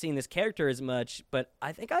haven't seen this character as much, but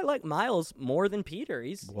I think I like Miles more than Peter.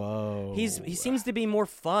 Whoa. He seems to be more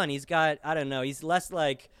fun. He's got, I don't know, he's less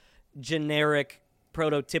like generic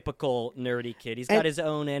prototypical nerdy kid. He's got And- his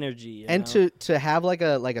own energy. You And know? to have like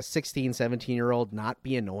a 16, 17-year-old not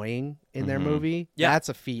be annoying in their movie, Yeah. that's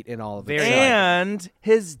a feat in all of it. Very And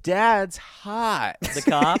his dad's hot. the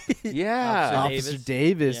cop. Yeah. Officer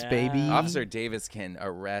Davis, Yeah. baby. Officer Davis can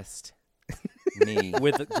arrest me.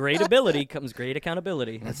 With great ability comes great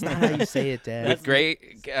accountability. That's not how you say it, Dad. With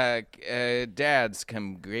great dads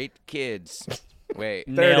come great kids. Wait,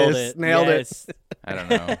 There it Nailed is. it. Nailed it. Yes. I don't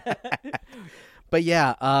know. But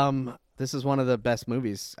yeah, this is one of the best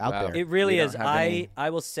movies out Wow. there. It really We don't is. have any- I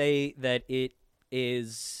will say that it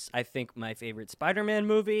is, I think, my favorite Spider-Man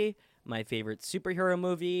movie, my favorite superhero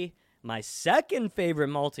movie, my second favorite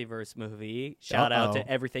multiverse movie. Shout out Uh-oh.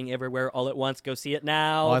 to Everything Everywhere All at Once. Go see it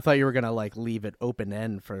now. Oh, I thought you were gonna like leave it open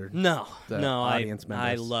end for. no, the no, audience I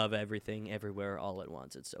members. love Everything Everywhere All at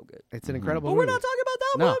Once. It's so good. It's an incredible. But we're movie. not talking about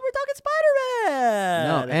that No. one. We're talking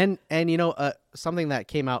Spider-Man. No, and you know something that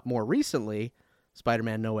came out more recently,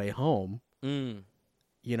 Spider-Man: No Way Home. Mm.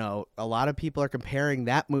 You know, a lot of people are comparing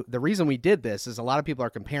that movie. The reason we did this is a lot of people are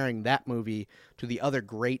comparing that movie to the other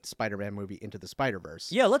great Spider-Man movie, Into the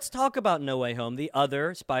Spider-Verse. Yeah, let's talk about No Way Home, the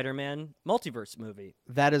other Spider-Man multiverse movie.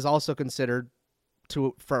 That is also considered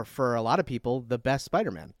for a lot of people the best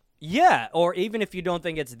Spider-Man. Yeah, or even if you don't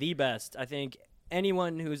think it's the best, I think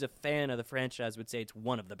anyone who's a fan of the franchise would say it's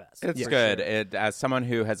one of the best. It's for good. sure. As someone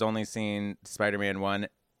who has only seen Spider-Man 1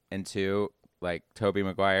 and 2, like Tobey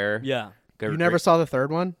Maguire. Yeah. You never saw the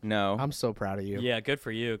third one? No. I'm so proud of you. Yeah, good for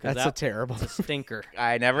you. 'Cause That's a terrible. that's a stinker.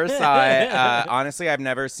 I never saw it. Honestly, I've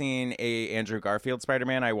never seen a Andrew Garfield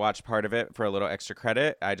Spider-Man. I watched part of it for a little extra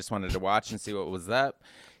credit. I just wanted to watch and see what was up.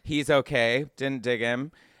 He's okay. Didn't dig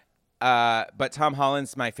him. But Tom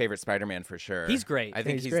Holland's my favorite Spider-Man for sure. He's great. I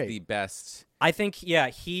think He's he's great. the best. I think, yeah,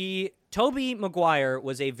 Tobey Maguire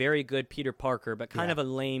was a very good Peter Parker, but kind of a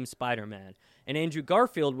lame Spider-Man. And Andrew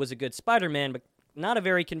Garfield was a good Spider-Man, but not a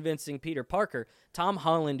very convincing Peter Parker. Tom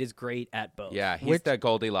Holland is great at both. Yeah, he's Which- the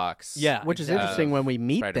Goldilocks. Yeah. Which is Uh, interesting when we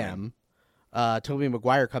meet Spider-Man. them. Tobey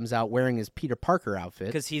Maguire comes out wearing his Peter Parker outfit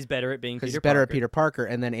Because he's better at being because Peter he's better Parker. at Peter Parker,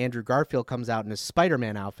 and then Andrew Garfield comes out in his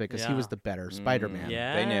Spider-Man outfit because he Yeah. was the better Spider-Man.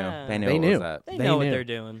 Yeah. They knew. They knew. They what knew. was up. They They know what knew. they're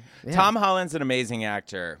doing. Yeah. Tom Holland's an amazing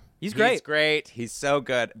actor. He's great. He's great. He's so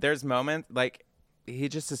good. There's moments like he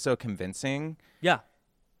just is so convincing. Yeah.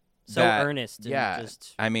 So that- earnest. And Yeah.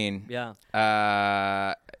 Just, I mean, yeah.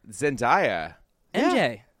 Zendaya.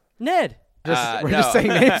 MJ. Ned. We're no. just saying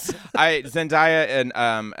names. Zendaya and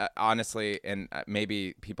honestly, and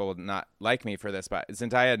maybe people will not like me for this, but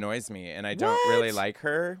Zendaya annoys me, and I don't really What? like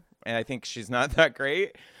her, and I think she's not that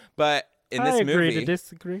great. But in this movie,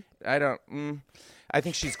 disagree. I don't. I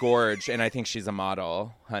think she's gorge, and I think she's a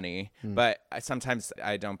model, honey. But sometimes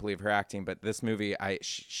I don't believe her acting. But this movie,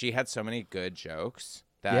 she had so many good jokes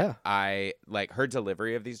that Yeah. I like. Her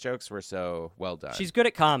delivery of these jokes were so well done. She's good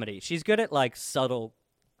at comedy. She's good at like subtle,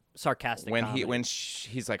 sarcastic comedy.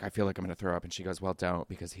 He's like, I feel like I'm gonna throw up, and she goes, well, don't,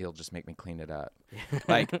 because he'll just make me clean it up.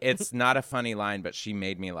 Like, it's not a funny line, but she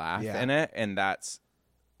made me laugh Yeah. in it, and that's,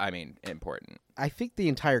 I mean, important. I think the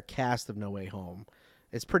entire cast of No Way Home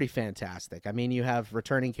is pretty fantastic. I mean, you have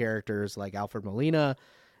returning characters like Alfred Molina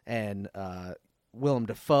and Willem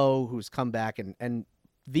Dafoe, who's come back and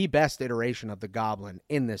the best iteration of the Goblin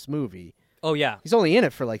in this movie. Oh, yeah. He's only in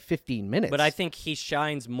it for like 15 minutes. But I think he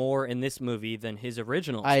shines more in this movie than his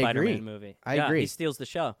original I Spider-Man agree. movie. I Yeah, agree. he steals the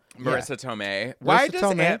show. Marissa Tomei. Why Marissa does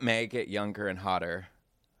Tomei? Aunt May get younger and hotter?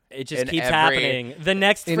 It just In keeps every- happening. The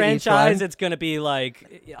next In each franchise, one? it's going to be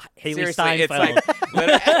like Haley Seriously, it's Steinfeld. like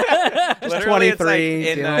literally it's like 23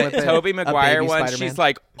 in dealing with the a Tobey Maguire baby one, Spider-Man. she's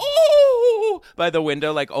like, oh, by the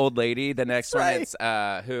window, like old lady. The next one, right. it's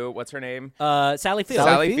what's her name? Sally Field. Sally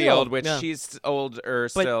Sally Field. Field, which Yeah. she's older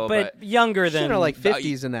still, but younger She's in than her like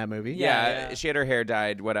 50s in that movie. Yeah. she had her hair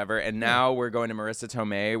dyed, whatever. And now we're going to Marissa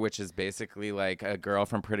Tomei, which is basically like a girl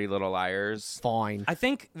from Pretty Little Liars. Fine. I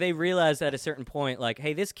think they realized at a certain point, like,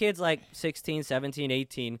 hey, this kid's like 16, 17,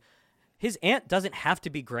 18. His aunt doesn't have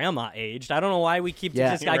to be grandma aged. I don't know why we keep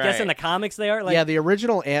Yeah. just, I guess in the comics they are. Like, Yeah, the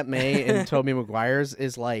original Aunt May in Tobey Maguire's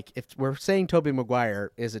is like, if we're saying Tobey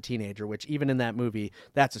Maguire is a teenager, which even in that movie,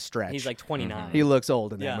 that's a stretch. he's like 29. He looks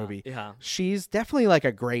old in that Yeah, movie. yeah. She's definitely like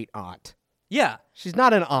a great aunt. Yeah. She's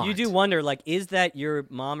not an aunt. You do wonder, like, is that your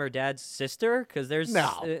mom or dad's sister? Because there's,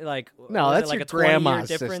 No. like, No, was it that's like your a 20-year grandma's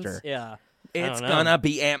difference? sister. Yeah. I It's don't know. gonna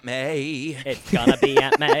be Aunt May. It's gonna be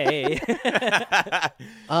Aunt May.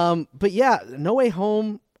 But yeah, No Way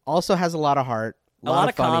Home also has a lot of heart. A lot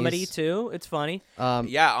of funnies. comedy too. It's funny.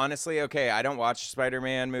 Yeah, honestly, okay. I don't watch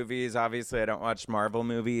Spider-Man movies. Obviously, I don't watch Marvel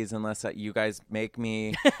movies unless you guys make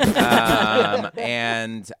me.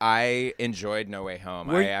 And I enjoyed No Way Home.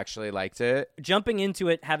 I actually liked it. Jumping into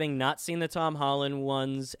it, having not seen the Tom Holland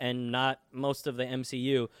ones and not most of the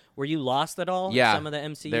MCU, were you lost at all? Yeah, Some of the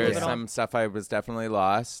MCU there's at all? some stuff I was definitely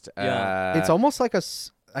lost. Yeah. It's almost like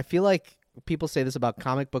I feel like people say this about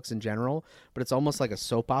comic books in general, but it's almost like a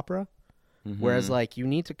soap opera. Whereas, like, you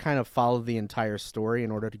need to kind of follow the entire story in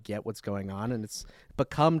order to get what's going on, and it's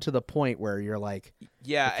become to the point where you're like,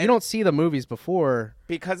 Yeah, if you don't see the movies before,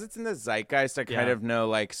 because it's in the zeitgeist. I kind Yeah. of know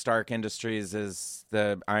like Stark Industries is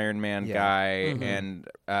the Iron Man Yeah. guy, and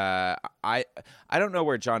I don't know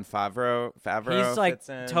where Jon Favreau He's like fits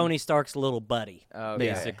in. Tony Stark's little buddy, Okay.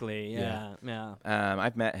 basically. Yeah.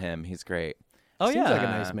 I've met him. He's great. Oh seems yeah. like a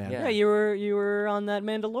nice man. Yeah, you were on that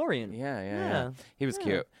Mandalorian. Yeah. He was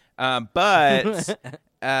cute. But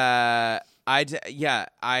I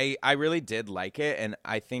really did like it, and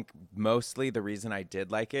I think mostly the reason I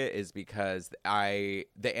did like it is because the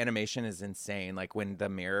animation is insane. Like when the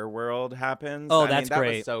mirror world happens. Oh, I mean, that's that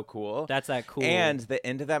great. was so cool. That's that cool. And the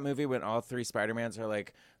end of that movie when all three Spider-Mans are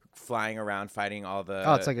like flying around fighting all the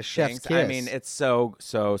Oh, it's like a chef's things. I kiss. mean, it's so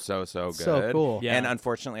good. So cool. Yeah. And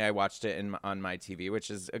unfortunately, I watched it on my TV,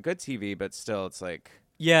 which is a good TV, but still, it's like.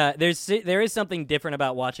 yeah, there is something different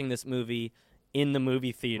about watching this movie in the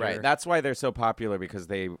movie theater. Right. That's why they're so popular, because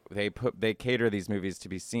they cater these movies to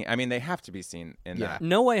be seen. I mean, they have to be seen in that.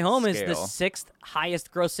 No Way Home is the scale. 6th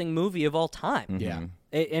highest grossing movie of all time. Yeah.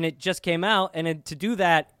 And it just came out, and to do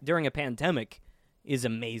that during a pandemic is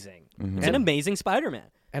amazing. It's an amazing Spider-Man.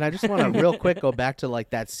 And I just want to real quick go back to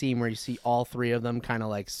like that scene where you see all three of them kind of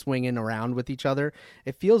like swinging around with each other.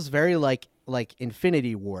 It feels very like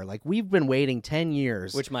Infinity War. Like we've been waiting 10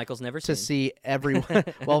 years Which Michael's never to seen. see everyone.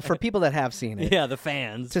 Well, for people that have seen it, Yeah, the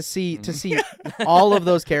fans. to see all of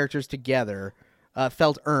those characters together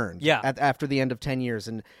felt earned. Yeah. After the end of 10 years,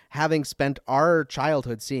 and having spent our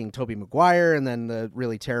childhood seeing Tobey Maguire and then the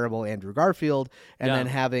really terrible Andrew Garfield, and Yeah. then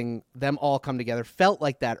having them all come together, felt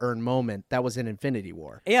like that earned moment that was in Infinity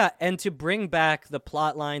War. Yeah, and to bring back the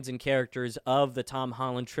plot lines and characters of the Tom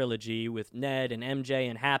Holland trilogy with Ned and MJ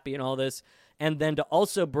and Happy and all this, and then to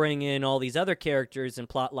also bring in all these other characters and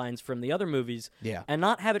plot lines from the other movies, Yeah. and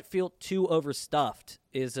not have it feel too overstuffed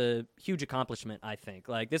is a huge accomplishment, I think.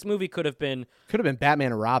 Like, this movie could have been, Could have been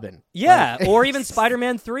Batman and Robin. yeah, Like- or even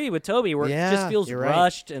Spider-Man 3 with Tobey, where it Yeah, just feels you're right.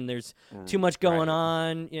 rushed and there's too much going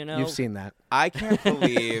on, you know? You've seen that. I can't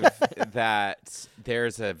believe that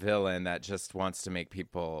there's a villain that just wants to make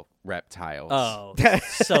people reptiles. Oh,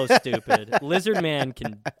 so stupid. Lizard Man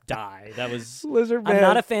can die. That was Lizard I'm Man-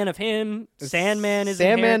 not a fan of him. Sandman is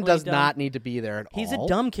Sandman inherently does dumb. not need to be there at He's all. a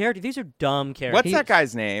dumb character. These are dumb characters. What's that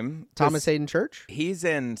guy's name? Thomas Hayden Church. He's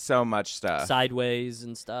in so much stuff. Sideways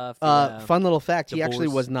and stuff. yeah. Fun little fact: he actually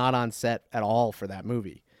Divorce. was not on set at all for that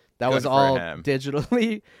movie. That Good was for all him.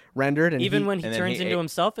 digitally rendered, and Even he- when he and then turns he into ate-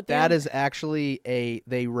 himself at the that end? is actually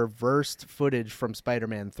they reversed footage from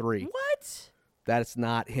Spider-Man 3. What? That's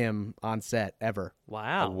not him on set ever.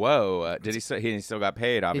 Wow. Whoa! Did he still got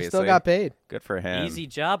paid? Obviously, He still got paid, Good for him. Easy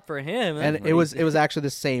job for him. and it was actually the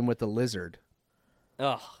same with the Lizard.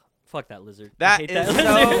 Ugh. Fuck that lizard. I That hate is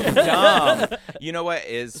lizard. so dumb. You know what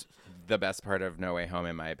is the best part of No Way Home,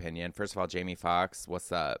 in my opinion? First of all, Jamie Foxx,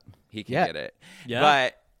 what's up? He can Yeah. get it. Yeah.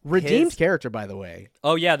 But Redeemed his- character, by the way.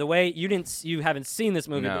 Oh yeah, the way you haven't seen this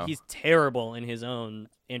movie, No. but he's terrible in his own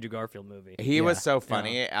Andrew Garfield movie. He was so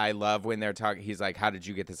funny. I love when they're talking. He's like, "How did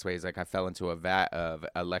you get this way?" He's like, "I fell into a vat of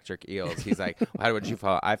electric eels." He's like, "How did you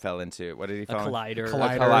fall?" I fell into what did he A fall? collider. A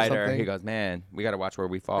Collider or collider. something. He goes, "Man, we got to watch where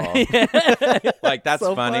we fall." Like that's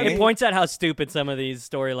So funny. funny. It points out how stupid some of these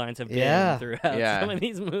storylines have been Yeah. throughout Yeah. some of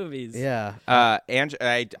these movies. Yeah. And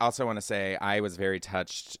I also want to say I was very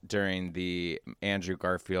touched during the Andrew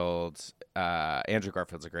Garfield. Andrew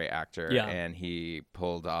Garfield's a great actor, Yeah. and he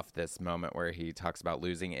pulled off this moment where he talks about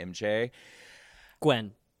losing MJ.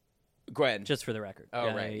 Gwen, Gwen. just for the record.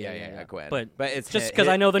 Oh right, yeah, Gwen. But it's just hi- 'cause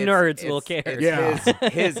I know the it's- nerds it's- will care. It's Yeah.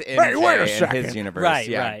 his MJ Hey, wait a in second. his universe. right,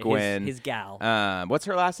 yeah, right. Gwen. His gal, What's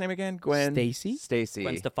her last name again? Gwen. Stacy? Stacy.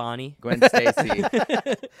 Gwen Stefani. Gwen Stacy.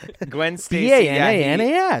 Gwen Stacy.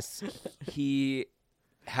 B-A-N-A-N-A-S. He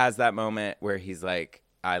has that moment where he's like,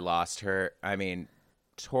 "I lost her." I mean,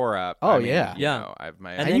 tore up. Oh, I mean, yeah. you Yeah. know, I have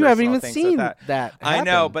my And And then- you haven't personal even things seen with that. I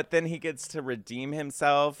know, happen. but then he gets to redeem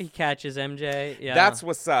himself. He catches MJ. Yeah, That's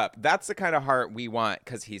what's up. That's the kind of heart we want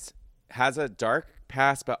because has a dark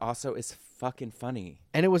past, but also is fucking funny.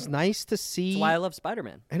 And it was nice to see. That's why I love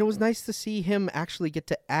Spider-Man. And it was nice to see him actually get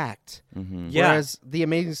to act. Mm-hmm. Yeah. Whereas the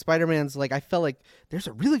Amazing Spider-Man's like, I felt like there's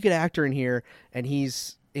a really good actor in here, and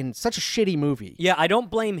he's in such a shitty movie. Yeah, I don't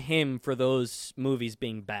blame him for those movies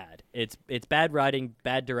being bad. It's bad writing,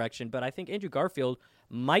 bad direction, but I think Andrew Garfield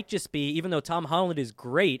might just be, even though Tom Holland is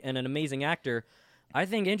great and an amazing actor, I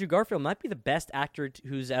think Andrew Garfield might be the best actor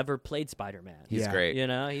who's ever played Spider-Man. He's Yeah. great. You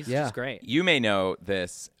know, he's Yeah. just great. You may know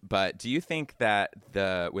this, but do you think that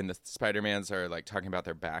when the Spider-Mans are like talking about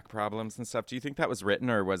their back problems and stuff, do you think that was written,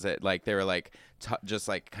 or was it like they were like just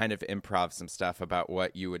like kind of improv some stuff about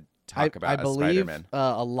what you would talk about I as believe Spider-Man?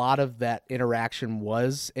 a lot of that interaction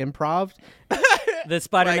was improv. The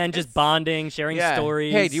Spider-Man Like, just bonding, sharing Yeah.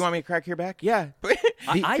 stories. Hey, do you want me to crack your back? Yeah.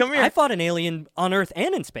 Come here. I fought an alien on Earth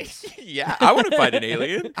and in space. Yeah, I want to fight an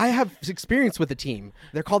alien. I have experience with the team.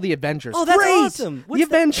 They're called the Avengers. Oh, that's Great! awesome. What's the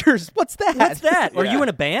Avengers. What's that? What's that? Are Yeah. you in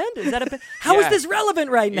a band? Is that a band? How is Yeah. this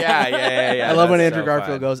relevant right now? Yeah. I love when that's Andrew so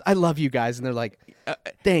Garfield fun. goes, "I love you guys," and they're like,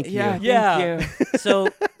 "Thank you." Yeah. Yeah. Thank So,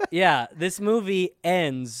 yeah, this movie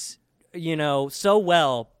ends, so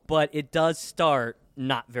well, but it does start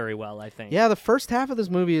not very well, I think. Yeah, the first half of this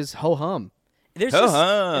movie is ho hum. There's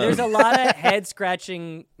Ho-hum. there's a lot of head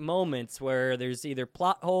scratching moments where there's either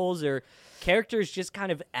plot holes or characters just kind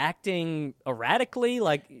of acting erratically.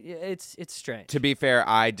 Like it's strange. To be fair,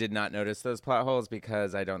 I did not notice those plot holes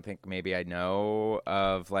because I don't think maybe I know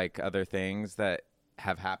of like other things that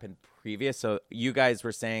have happened previous. So you guys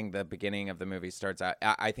were saying the beginning of the movie starts out.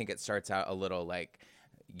 I think it starts out a little like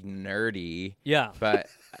nerdy. Yeah. But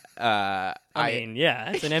I mean,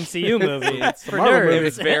 yeah, it's an MCU movie. It's for Marvel nerds. movie. it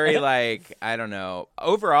was very like I don't know.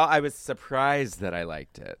 Overall, I was surprised that I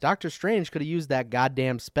liked it. Doctor Strange could have used that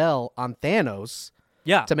goddamn spell on Thanos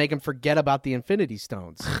yeah. to make him forget about the Infinity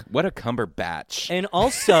Stones. What a Cumberbatch. And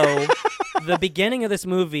also, the beginning of this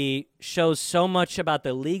movie shows so much about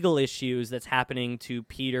the legal issues that's happening to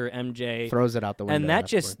Peter, MJ, Throws it out the window. and that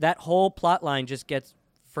afterward. that whole plot line just gets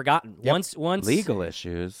forgotten. Yep. Once Legal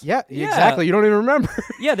issues. Yeah, exactly. You don't even remember.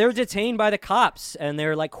 Yeah, they're detained by the cops and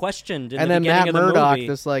they're like questioned in And the then beginning Matt of the Murdock, movie.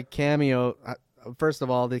 this like cameo. First of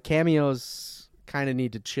all, the cameos kind of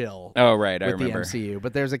need to chill Oh right, I with the remember. MCU.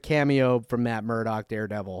 But there's a cameo from Matt Murdock,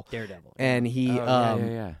 Daredevil, Daredevil. and he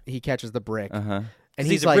yeah. he catches the brick. Uh-huh. And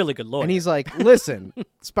 'Cause he's a like, really good lawyer. And he's like, "Listen,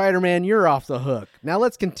 Spider-Man, you're off the hook. Now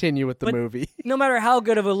let's continue with the But- movie." No matter how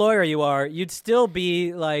good of a lawyer you are, you'd still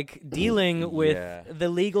be like dealing with Yeah. the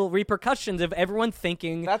legal repercussions of everyone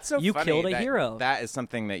thinking That's so you funny killed a that hero. That is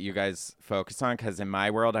something that you guys focus on because in my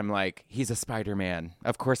world, I'm like, he's a Spider-Man.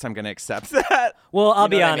 Of course, I'm going to accept that. Well, I'll You know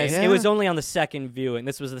be what I mean? honest. Yeah. It was only on the second viewing.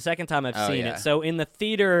 This was the second time I've Oh, seen yeah. it. So in the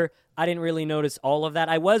theater, I didn't really notice all of that.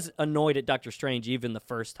 I was annoyed at Doctor Strange even the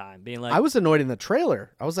first time, being like, I was annoyed in the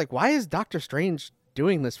trailer. I was like, "Why is Doctor Strange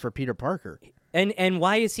doing this for Peter Parker?" and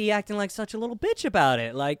why is he acting like such a little bitch about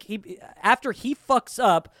it? Like after he fucks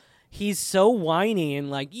up, he's so whiny and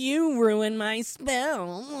like, you ruined my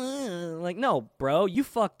spell. Like, no, bro, you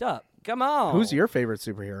fucked up. Come on. Who's your favorite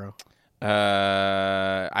superhero?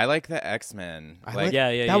 I like the X-Men.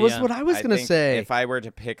 That was what I was I gonna think say. If I were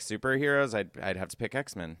to pick superheroes, I'd have to pick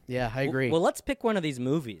X-Men. Yeah, I agree. Well, let's pick one of these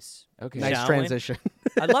movies. Okay. nice shall we? transition.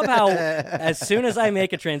 I love how as soon as I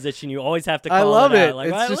make a transition, you always have to call I love it. it. Out. Like,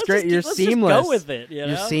 It's well, just let's great. You're let's seamless. Just go with it. You Your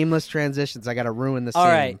know? seamless transitions. I got to ruin the scene. All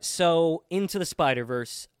right, so Into the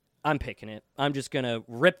Spider-Verse. I'm picking it. I'm just going to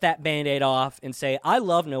rip that Band-Aid off and say, I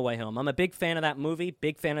love No Way Home. I'm a big fan of that movie,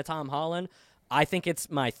 big fan of Tom Holland. I think it's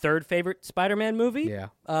my third favorite Spider-Man movie. Yeah.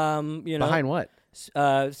 You know, Behind what?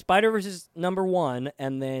 Spider-Verse is number 1,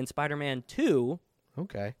 and then Spider-Man 2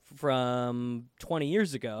 Okay. from 20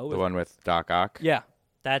 years ago. The one with Doc Ock. Yeah,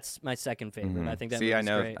 that's my second favorite. I think that See, I movie's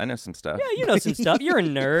know, great. I know some stuff. Yeah, you know some stuff. You're a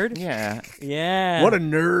nerd. Yeah. Yeah. What a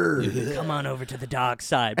nerd. Come on over to the dark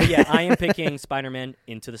side. But yeah, I am picking Spider-Man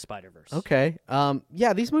Into the Spider-Verse. Okay.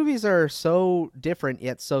 Yeah, these movies are so different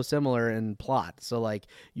yet so similar in plot. So like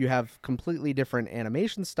you have completely different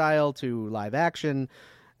animation style to live action,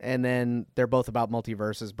 and then they're both about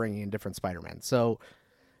multiverses bringing in different Spider-Man. So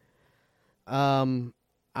I'm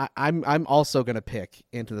also going to pick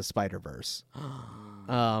Into the Spider-Verse.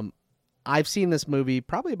 I've seen this movie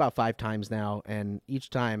probably about 5 times now, and each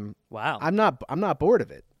time Wow. I'm not bored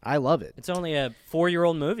of it. I love it. It's only a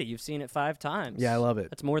 4-year-old movie. You've seen it 5 times. Yeah, I love it.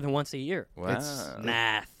 That's more than once a year. Wow.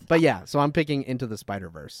 Math. But yeah, so I'm picking Into the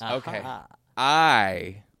Spider-Verse. Okay. Aha.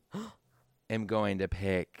 I am going to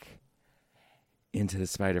pick Into the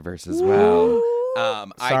Spider-Verse as well. I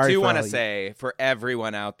Sorry do for want to all you- say, for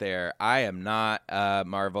everyone out there, I am not a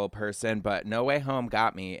Marvel person, but No Way Home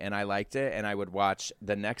got me, and I liked it, and I would watch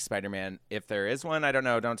the next Spider-Man. If there is one, I don't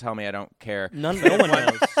know. Don't tell me. I don't care. No one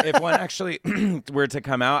knows. If one actually were to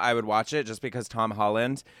come out, I would watch it just because Tom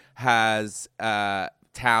Holland has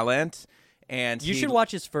talent. And You he- should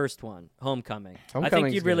watch his first one, Homecoming. I think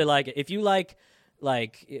Homecoming's you'd really good. like it. If you like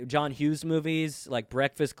John Hughes movies, like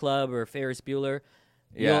Breakfast Club or Ferris Bueller,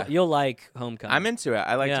 Yeah. you'll like Homecoming. I'm into it.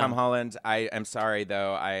 I like Yeah. Tom Holland. I am sorry,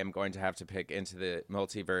 though. I am going to have to pick Into the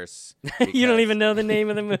Multiverse. You don't because- even know the name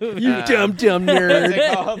of the movie. You dumb What's nerd.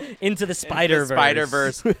 it called? Into the Spider-Verse.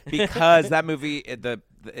 Spider-Verse. Because that movie,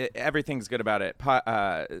 everything's good about it.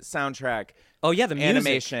 Soundtrack, Oh yeah, the music.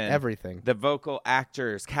 animation, Everything. the vocal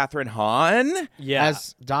actors. Catherine Hahn, Yeah.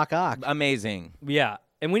 As Doc Ock. amazing. Yeah.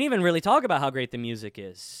 And we didn't even really talk about how great the music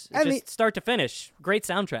is. I mean- Just start to finish. Great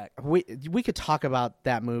soundtrack. We could talk about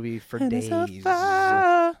that movie for days.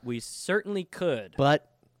 We certainly could. But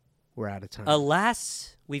we're out of time.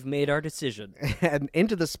 Alas, we've made our decision. And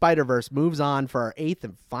Into the Spider-Verse moves on for our 8th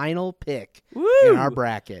and final pick Woo! in our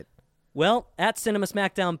bracket. Well, at Cinema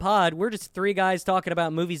Smackdown Pod, we're just 3 guys talking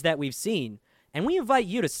about movies that we've seen. And we invite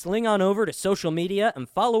you to sling on over to social media and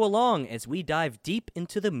follow along as we dive deep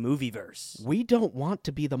into the movieverse. We don't want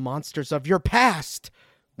to be the monsters of your past.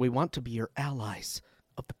 We want to be your allies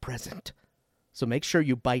of the present. So make sure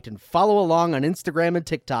you bite and follow along on Instagram and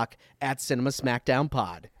TikTok at Cinema Smackdown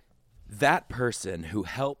Pod. That person who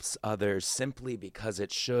helps others simply because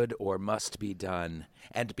it should or must be done,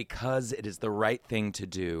 and because it is the right thing to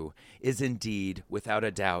do, is indeed, without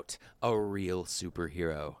a doubt, a real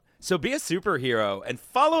superhero. So be a superhero and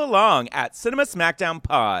follow along at Cinema Smackdown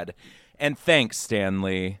Pod. And thanks,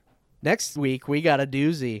 Stanley. Next week, we got a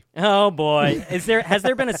doozy. Oh boy. Has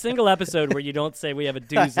there been a single episode where you don't say we have a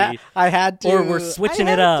doozy? I had to. Or we're switching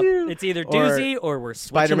I it had up. to. It's either Or doozy or we're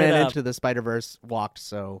switching Spider-Man it up. Into the Spider-Verse walked,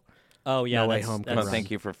 so Oh yeah, No Way that's- Home that's- Well, Right. thank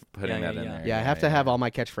you for putting Yeah, that in yeah. there. yeah, I have to have all my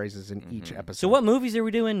catchphrases in each episode. So what movies are we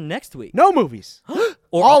doing next week? No movies.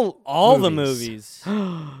 Or all the movies.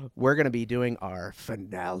 movies. We're going to be doing our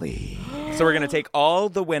finale. So we're going to take all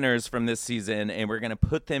the winners from this season and we're going to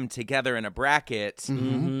put them together in a bracket.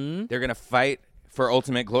 Mm-hmm. They're going to fight for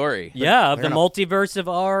ultimate glory. Yeah, of the gonna- multiverse of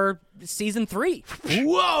our season 3.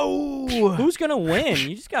 Whoa! Who's gonna win?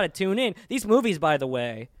 You just gotta tune in. These movies, by the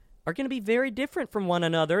way, are gonna be very different from one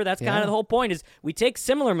another. That's kind Yeah. of the whole point. Is we take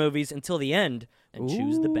similar movies until the end and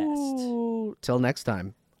choose the best. Ooh. Till next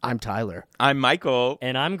time, I'm Tyler. I'm Michael.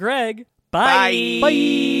 And I'm Greg. Bye.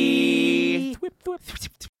 Bye. Thwip,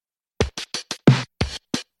 thwip.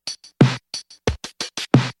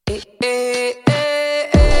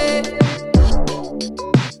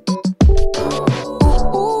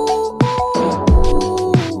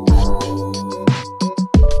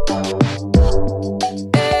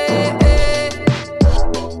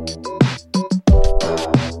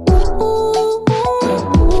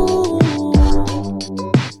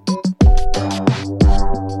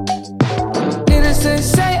 Needless to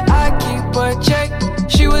say, I keep a check.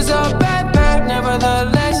 She was a bad, bad,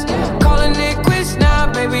 nevertheless. Calling it quits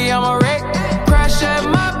now, baby, I'm a wreck. Crash at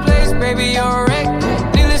my place, baby, you're a wreck.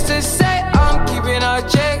 Needless to say, I'm keeping a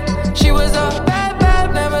check. She was a bad,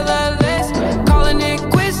 bad, nevertheless. Calling it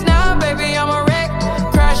quits now, baby, I'm a wreck.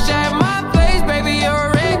 Crash at my place, baby, you're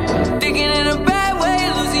a wreck. Thinking in a bad way,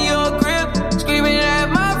 losing your grip. Screaming at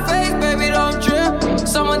my face, baby, don't trip.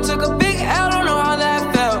 Someone took a big L, don't know how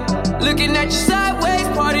that felt. Looking at you sideways,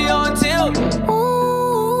 party on tilt.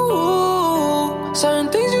 Ooh, certain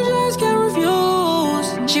things you just can't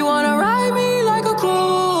refuse. She wanna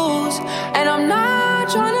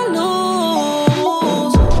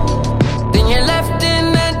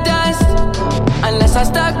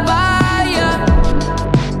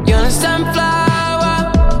the sunflower.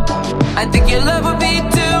 I think your love would be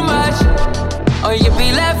too much, or you'd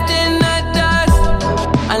be left in the dust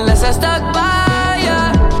unless I stuck by you.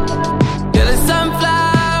 You're the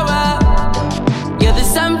sunflower. You're the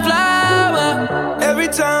sunflower. Every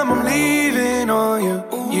time I'm leaving on you,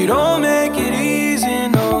 you don't make it easy,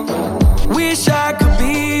 no. Wish I could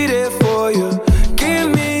be there for you. Give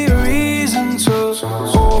me a reason to.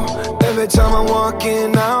 Oh, every time I'm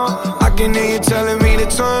walking out, I can hear you telling me to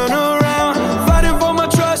turn around. Fighting for my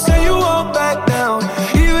trust and you won't back down.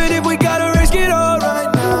 Even if we gotta risk it all right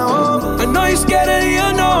now. I know you're scared of the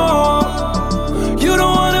unknown. You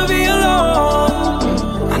don't wanna be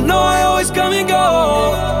alone. I know I always come and go,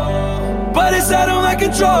 but it's out of my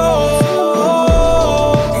control.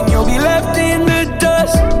 And you'll be left in the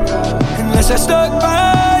dust unless I stuck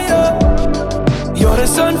by you. You're the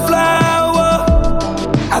sunflower.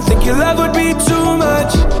 I think your love would be too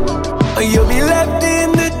much, or you'll be left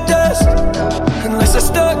in the dust unless I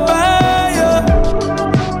stuck by you.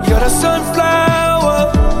 You're the sunflower.